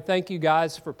 By the way, thank you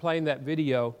guys for playing that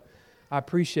video. I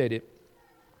appreciate it.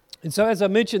 And so as I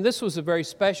mentioned, this was a very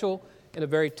special and a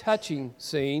very touching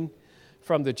scene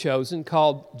from The Chosen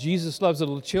called Jesus Loves the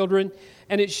Little Children.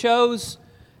 And it shows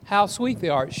how sweet they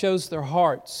are. It shows their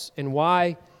hearts and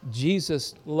why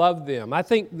Jesus loved them. I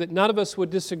think that none of us would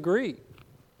disagree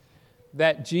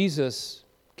that Jesus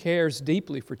cares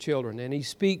deeply for children, and he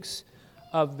speaks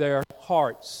of their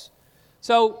hearts.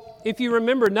 So if you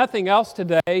remember nothing else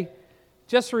today,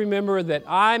 just remember that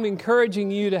I'm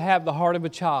encouraging you to have the heart of a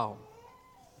child.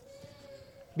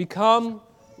 Become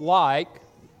like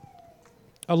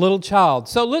a little child.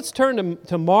 So let's turn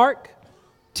to Mark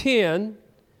 10,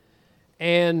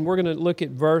 and we're going to look at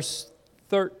verse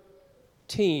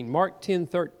 13. Mark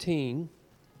 10:13.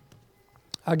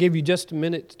 I'll give you just a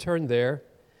minute to turn there.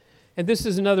 And this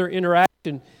is another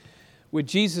interaction with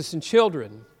Jesus and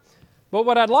children. But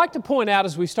what I'd like to point out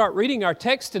as we start reading our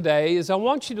text today is I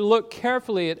want you to look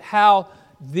carefully at how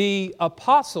the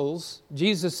apostles,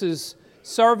 Jesus'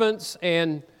 servants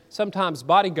and sometimes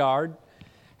bodyguard,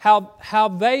 how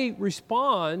they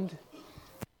respond to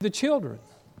the children.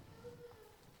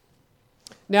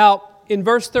 Now, in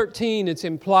verse 13, it's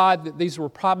implied that these were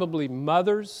probably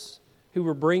mothers who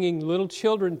were bringing little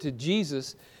children to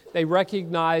Jesus. They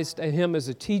recognized him as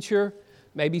a teacher.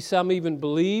 Maybe some even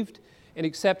believed and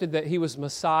accepted that he was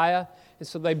Messiah. And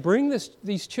so they bring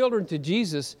these children to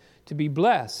Jesus to be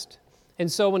blessed.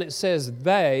 And so when it says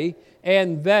they,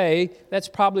 that's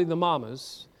probably the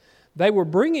mamas. They were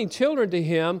bringing children to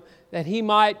him that he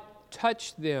might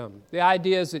touch them. The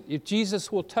idea is that if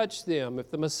Jesus will touch them, if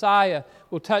the Messiah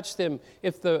will touch them,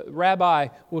 if the rabbi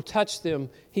will touch them,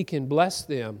 he can bless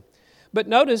them. But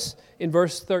notice in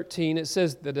verse 13, it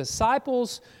says, the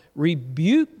disciples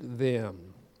rebuked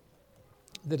them.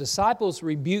 The disciples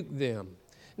rebuked them.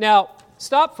 Now,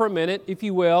 stop for a minute, if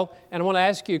you will, and I want to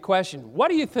ask you a question. What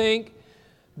do you think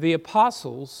the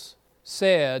apostles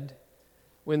said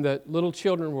when the little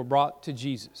children were brought to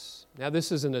Jesus? Now,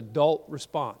 this is an adult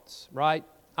response, right?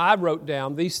 I wrote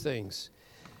down these things.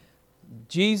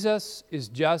 Jesus is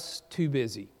just too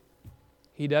busy.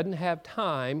 He doesn't have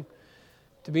time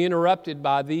to be interrupted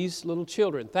by these little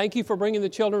children. Thank you for bringing the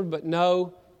children, but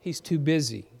no, he's too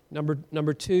busy.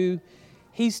 Number 2,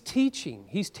 he's teaching.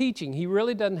 He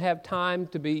really doesn't have time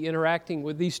to be interacting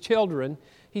with these children.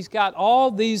 He's got all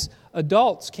these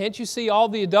adults. Can't you see all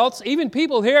the adults? Even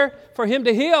people here for him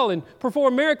to heal and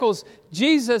perform miracles.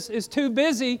 Jesus is too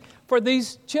busy for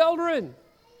these children.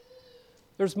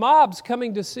 There's mobs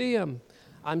coming to see him.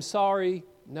 I'm sorry,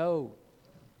 no.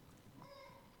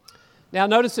 Now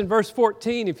notice in verse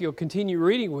 14, if you'll continue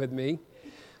reading with me,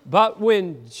 but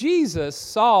when Jesus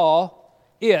saw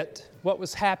what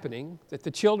was happening, that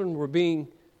the children were being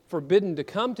forbidden to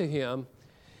come to him,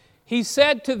 he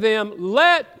said to them,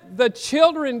 "Let the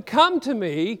children come to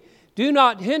me, do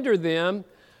not hinder them,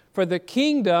 for the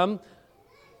kingdom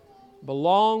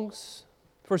belongs,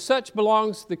 for such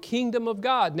belongs the kingdom of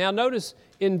God." Now notice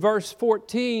in verse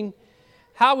 14,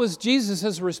 how was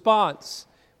Jesus' response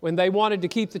when they wanted to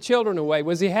keep the children away?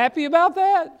 Was he happy about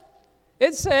that?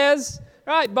 It says,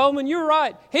 right, Bowman, you're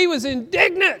right. He was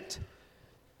indignant.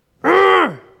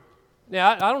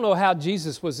 Now, I don't know how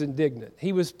Jesus was indignant.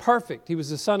 He was perfect. He was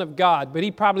the Son of God, but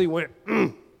he probably went,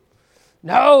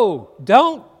 "No,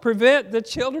 don't prevent the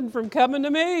children from coming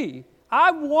to me.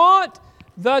 I want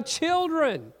the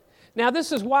children." Now,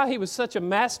 this is why he was such a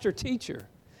master teacher.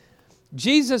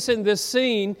 Jesus in this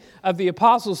scene of the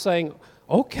apostles saying,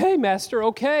 "Okay, Master,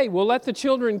 okay, we'll let the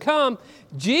children come."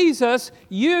 Jesus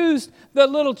used the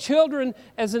little children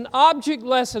as an object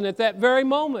lesson at that very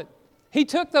moment. He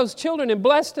took those children and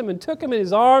blessed them and took them in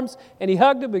his arms, and he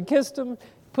hugged them and kissed them,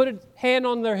 put a hand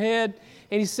on their head,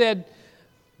 and he said,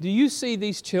 "Do you see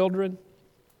these children?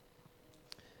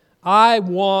 I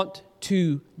want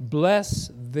to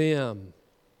bless them."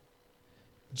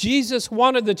 Jesus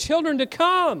wanted the children to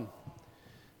come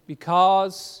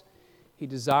because he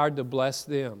desired to bless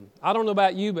them. I don't know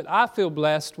about you, but I feel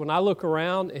blessed when I look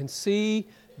around and see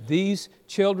these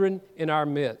children in our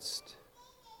midst.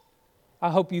 I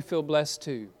hope you feel blessed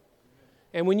too.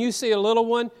 And when you see a little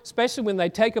one, especially when they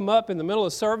take them up in the middle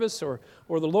of service or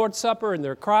the Lord's Supper and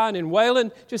they're crying and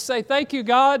wailing, just say, "Thank you,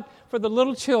 God, for the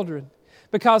little children."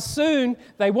 Because soon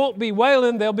they won't be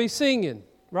wailing, they'll be singing,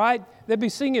 right? They'll be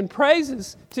singing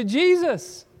praises to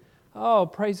Jesus. Oh,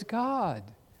 praise God.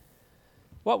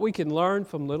 What we can learn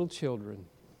from little children.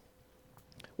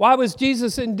 Why was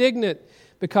Jesus indignant?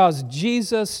 Because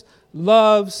Jesus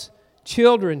loves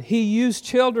children. He used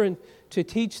children to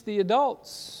teach the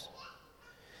adults.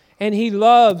 And he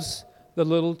loves the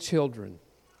little children.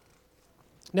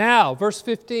 Now, verse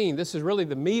 15, this is really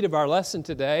the meat of our lesson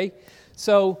today.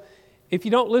 So, if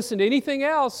you don't listen to anything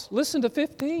else, listen to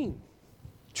 15.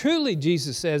 "Truly,"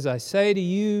 Jesus says, "I say to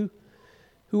you,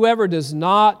 whoever does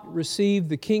not receive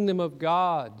the kingdom of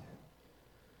God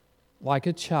like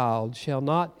a child shall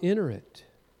not enter it."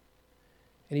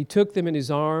 And he took them in his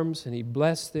arms and he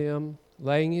blessed them,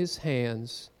 laying his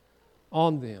hands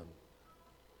on them.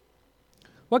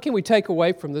 What can we take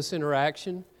away from this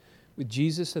interaction with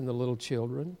Jesus and the little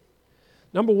children?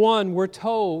 Number one, we're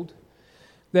told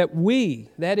that we,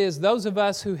 that is, those of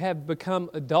us who have become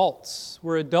adults,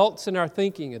 we're adults in our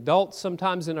thinking, adults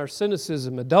sometimes in our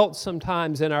cynicism, adults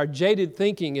sometimes in our jaded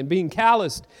thinking and being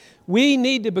calloused. We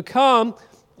need to become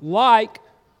like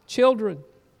children.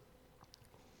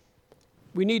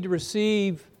 We need to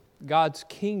receive God's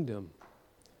kingdom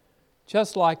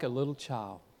just like a little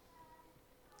child.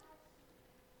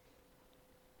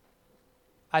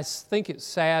 I think it's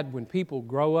sad when people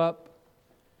grow up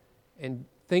and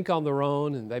think on their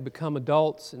own and they become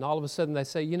adults and all of a sudden they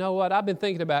say, "You know what, I've been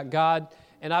thinking about God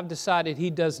and I've decided He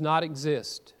does not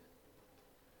exist."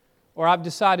 Or I've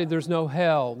decided there's no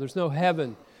hell, there's no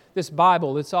heaven. This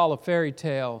Bible, it's all a fairy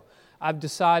tale. I've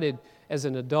decided as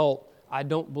an adult I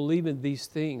don't believe in these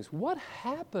things. What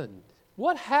happened?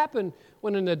 What happened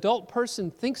when an adult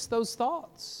person thinks those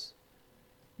thoughts?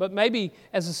 But maybe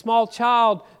as a small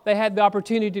child, they had the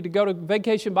opportunity to go to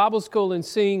Vacation Bible School and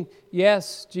sing,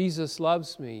 "Yes, Jesus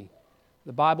loves me.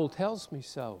 The Bible tells me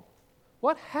so."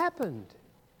 What happened?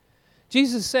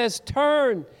 Jesus says,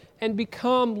 turn and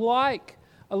become like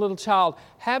a little child.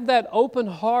 Have that open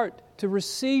heart to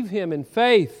receive Him in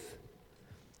faith.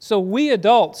 So we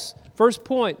adults, first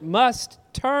point, must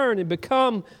turn and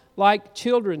become like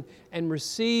children and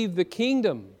receive the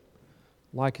kingdom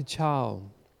like a child.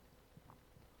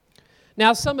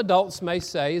 Now, some adults may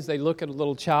say, as they look at a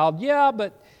little child, "Yeah,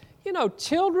 but,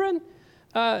 children,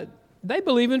 they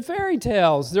believe in fairy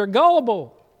tales. They're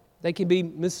gullible. They can be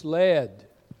misled."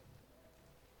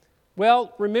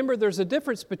 Well, remember, there's a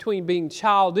difference between being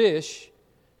childish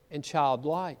and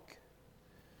childlike.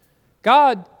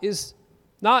 God is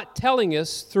not telling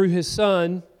us through His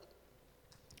Son,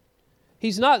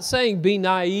 He's not saying be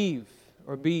naive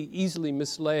or be easily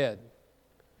misled.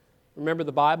 Remember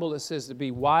the Bible that says to be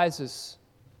wise as,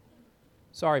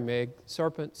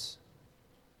 serpents,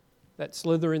 that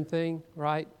slithering thing,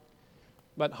 right?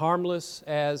 But harmless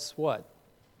as what?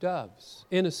 Doves,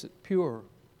 innocent, pure,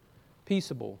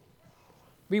 peaceable.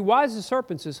 Be wise as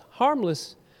serpents, as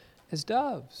harmless as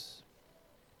doves.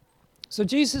 So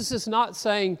Jesus is not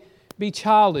saying be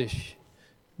childish,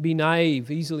 be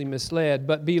naive, easily misled,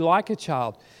 but be like a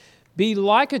child. Be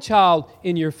like a child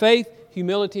in your faith,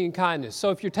 humility, and kindness.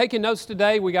 So if you're taking notes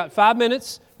today, we got 5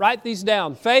 minutes. Write these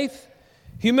down. Faith,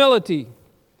 humility,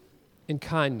 and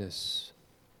kindness.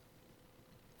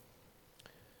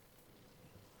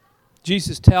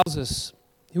 Jesus tells us,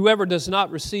 whoever does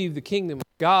not receive the kingdom of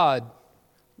God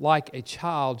like a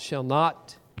child shall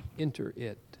not enter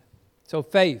it. So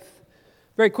faith.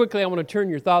 Very quickly, I want to turn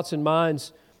your thoughts and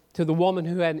minds to the woman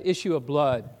who had an issue of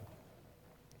blood.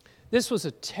 This was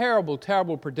a terrible,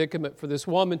 terrible predicament for this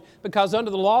woman because under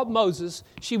the law of Moses,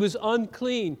 she was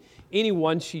unclean.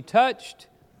 Anyone she touched,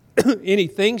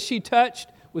 anything she touched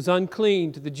was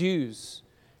unclean to the Jews.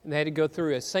 And they had to go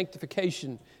through a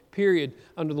sanctification period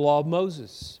under the law of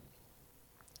Moses.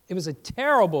 It was a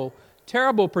terrible,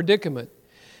 terrible predicament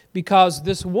because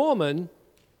this woman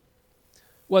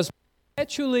was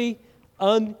perpetually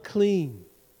unclean,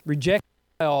 rejected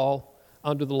by all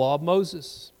under the law of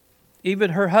Moses.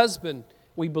 Even her husband,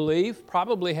 we believe,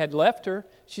 probably had left her.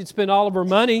 She'd spent all of her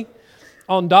money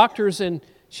on doctors and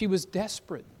she was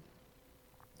desperate.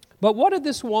 But what did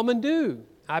this woman do?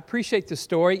 I appreciate the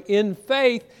story. In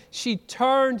faith, she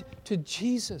turned to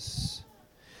Jesus.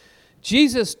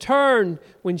 Jesus turned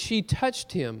when she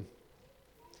touched him.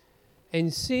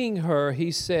 And seeing her,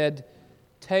 he said,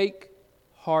 "Take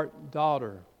heart,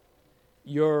 daughter,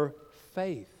 your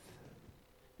faith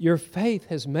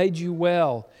has made you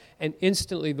well." And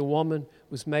instantly the woman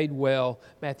was made well.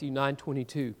 Matthew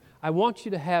 9:22. I want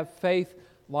you to have faith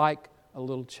like a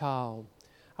little child.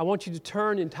 I want you to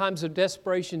turn in times of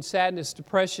desperation, sadness,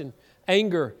 depression,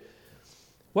 anger.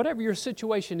 Whatever your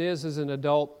situation is as an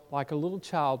adult, like a little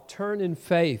child, turn in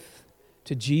faith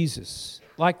to Jesus,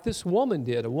 like this woman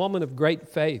did, a woman of great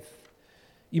faith.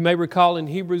 You may recall in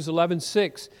Hebrews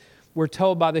 11:6, we're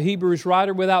told by the Hebrews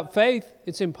writer, without faith,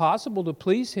 it's impossible to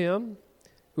please Him.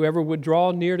 Whoever would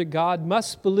draw near to God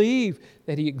must believe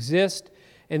that He exists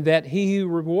and that He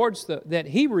rewards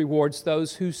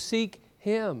those who seek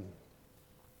Him.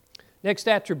 Next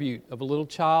attribute of a little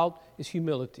child is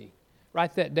humility.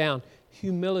 Write that down.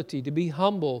 Humility, to be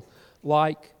humble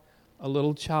like a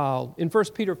little child. In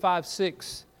 1 Peter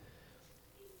 5:6,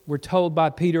 we're told by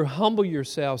Peter, "Humble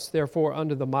yourselves, therefore,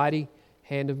 under the mighty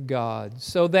hand of God,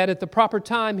 so that at the proper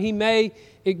time He may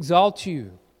exalt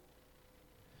you,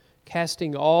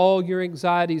 casting all your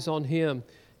anxieties on Him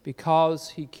because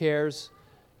He cares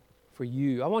for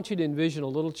you." I want you to envision a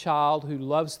little child who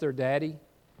loves their daddy.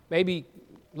 Maybe,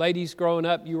 ladies, growing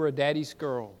up, you were a daddy's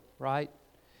girl, right?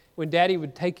 When Daddy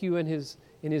would take you in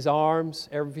his arms,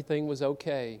 everything was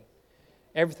okay.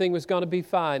 Everything was going to be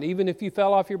fine. Even if you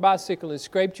fell off your bicycle and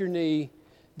scraped your knee,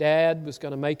 Dad was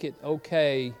going to make it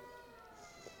okay.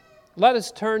 Let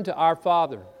us turn to our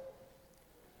Father.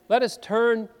 Let us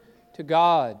turn to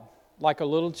God like a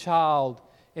little child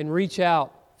and reach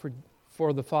out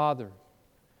for the Father.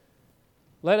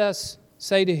 Let us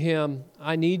say to Him,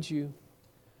 "I need you.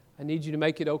 I need you to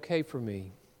make it okay for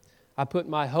me. I put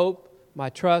my hope, my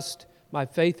trust, my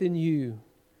faith in you."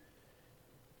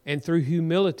 And through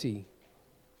humility,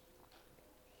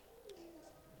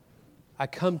 I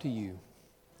come to you.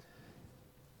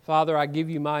 Father, I give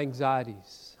you my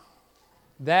anxieties.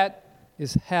 That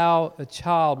is how a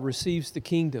child receives the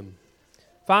kingdom.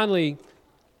 Finally,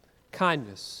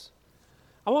 kindness.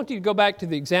 I want you to go back to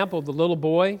the example of the little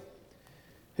boy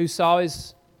who saw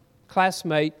his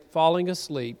classmate falling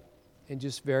asleep, and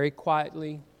just very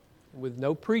quietly, with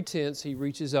no pretense, he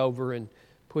reaches over and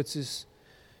puts his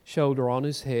shoulder on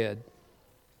his head.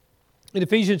 In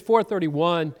Ephesians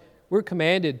 4:31, we're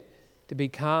commanded to be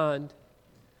kind.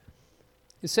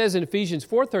 It says in Ephesians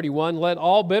 4:31, "Let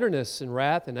all bitterness and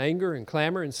wrath and anger and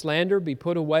clamor and slander be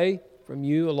put away from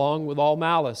you along with all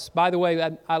malice." By the way,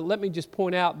 let me just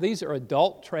point out, these are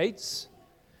adult traits.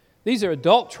 These are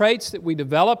adult traits that we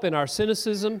develop in our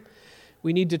cynicism.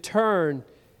 We need to turn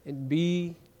and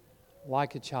be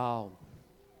like a child.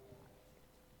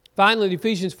 Finally,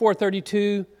 Ephesians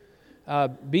 4:32,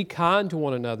 be kind to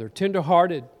one another,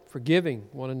 tenderhearted, forgiving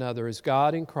one another as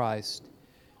God in Christ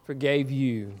forgave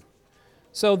you.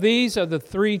 So these are the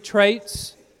three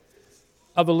traits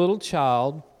of a little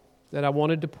child that I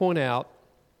wanted to point out: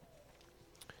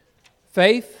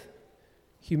 faith,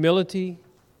 humility,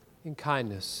 and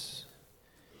kindness.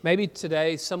 Maybe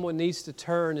today someone needs to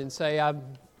turn and say,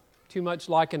 "I'm too much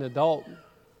like an adult.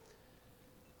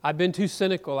 I've been too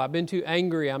cynical. I've been too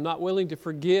angry. I'm not willing to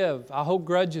forgive. I hold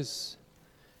grudges.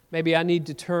 Maybe I need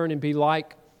to turn and be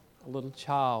like a little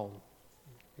child."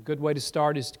 A good way to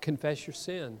start is to confess your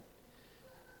sin.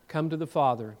 Come to the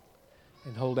Father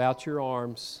and hold out your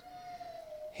arms.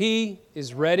 He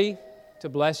is ready to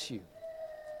bless you.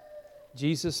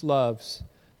 Jesus loves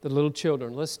the little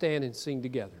children. Let's stand and sing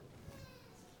together.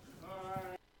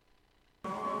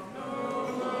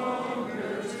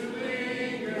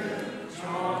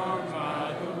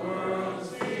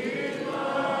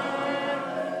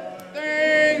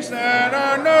 Things that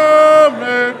are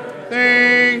nobler,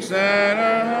 things that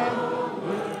are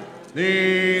humble,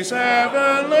 these have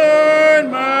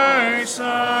allured my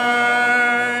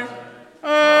sight.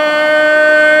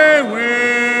 I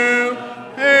will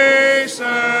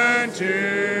hasten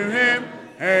to him,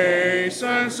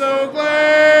 hasten so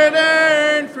glad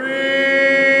and free.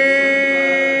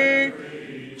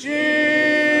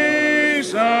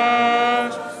 Jesus,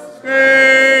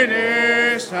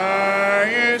 greatest,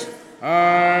 highest,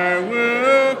 I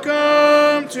will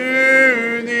come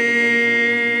to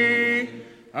thee.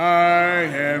 I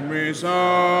am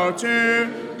resolved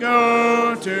to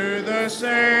go to the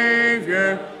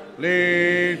Savior,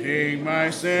 leaving my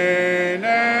sin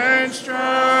and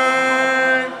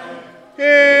strife. He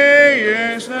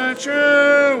is the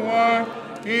true one,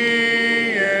 he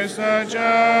is the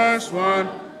just one,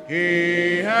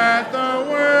 he hath the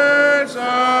words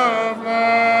of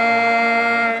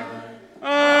life.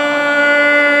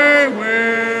 I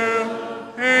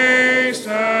will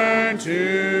hasten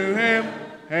to him,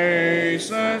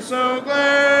 hasten so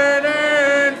glad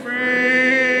and free.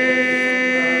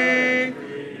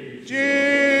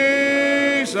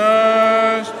 Jesus,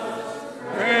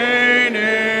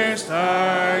 greatest,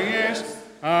 highest,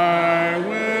 I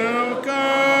will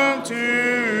come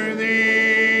to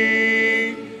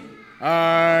thee.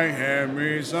 I am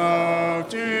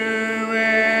resolved to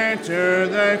enter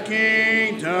the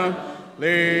kingdom,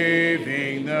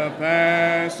 leaving the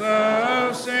past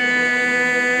of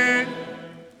sin.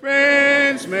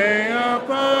 Friends may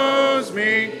oppose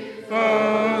me,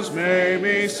 foes may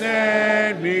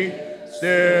beset me,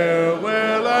 still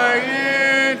will I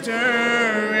enter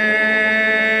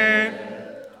in.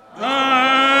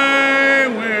 I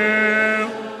will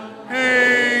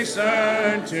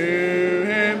hasten to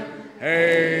him,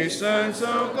 hasten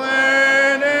so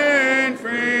glad and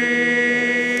free.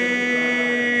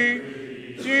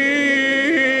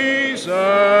 Jesus,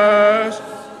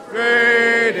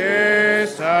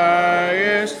 greatest,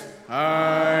 highest,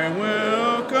 I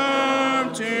will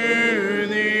come to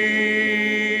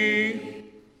thee.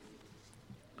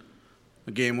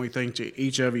 Again, we thank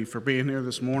each of you for being here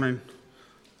this morning.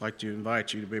 I'd like to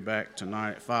invite you to be back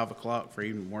tonight at 5 o'clock for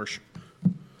evening worship.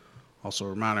 Also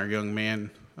remind our young men,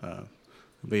 there'll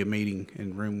be a meeting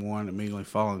in room 1 immediately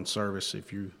following service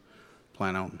if you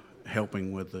plan on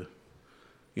helping with the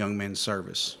young men's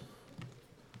service.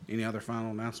 Any other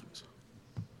final announcements?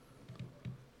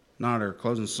 Not, our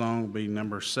closing song will be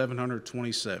number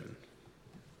 727.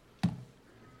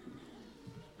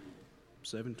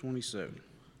 727.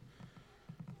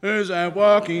 Who's that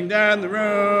walking down the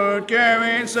road,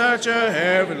 carrying such a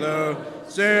heavy load?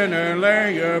 Sinner,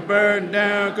 lay your burden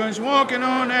down, 'cause you're walking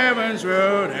on heaven's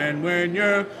road. And when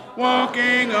you're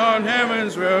walking on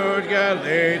heaven's road, gotta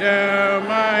lay down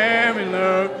my heavy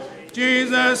load.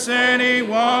 Jesus said he'd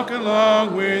walk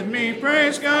along with me.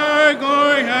 Praise God,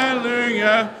 glory,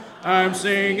 hallelujah. I'm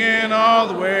singing all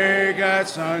the way, got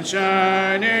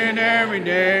sunshine in every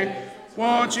day.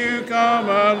 Won't you come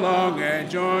along and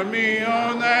join me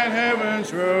on that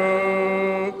heaven's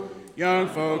road? Young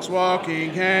folks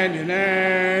walking hand in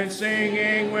hand,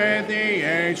 singing with the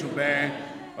angel band.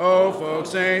 Old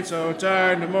folks ain't so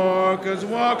tired no more, 'cause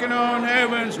walking on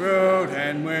heaven's road.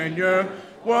 And when you're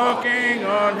walking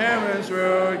on heaven's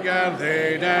road, gotta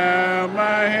lay down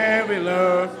my heavy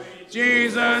load.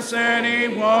 Jesus said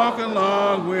he'd walk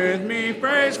along with me.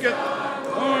 Praise God,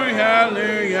 glory,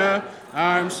 hallelujah.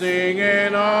 I'm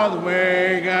singing all the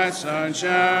way, got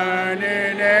sunshine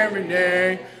in every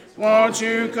day. Won't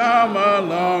you come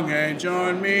along and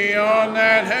join me on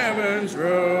that heaven's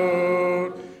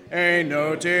road? Ain't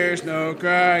no tears, no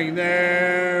crying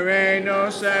there, ain't no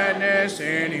sadness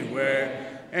anywhere.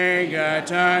 Ain't got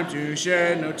time to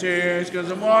shed no tears, 'cause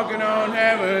I'm walking on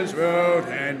heaven's road.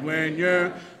 And when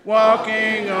you're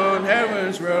walking on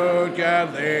heaven's road,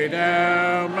 gotta lay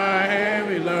down my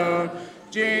heavy load.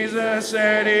 Jesus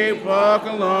said he'd walk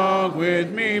along with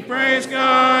me. Praise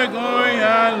God, glory,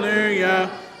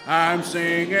 hallelujah. I'm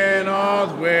singing all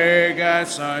the way, got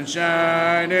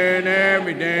sunshine in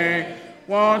every day.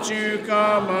 Won't you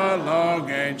come along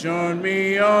and join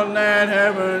me on that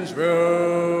heaven's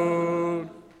road?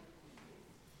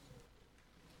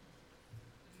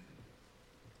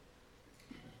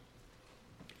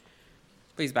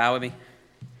 Please bow with me.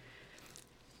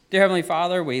 Dear Heavenly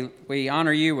Father, we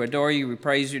honor you, we adore you, we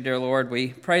praise you, dear Lord. We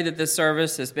pray that this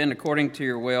service has been according to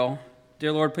your will.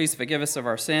 Dear Lord, please forgive us of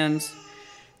our sins.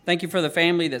 Thank you for the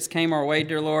family that's came our way,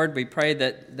 dear Lord. We pray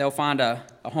that they'll find a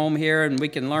home here and we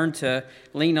can learn to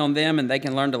lean on them and they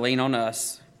can learn to lean on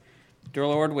us. Dear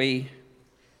Lord, we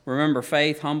remember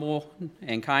faith, humble,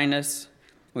 and kindness.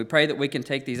 We pray that we can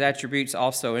take these attributes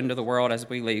also into the world as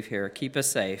we leave here. Keep us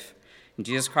safe. In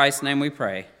Jesus Christ's name we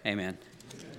pray. Amen.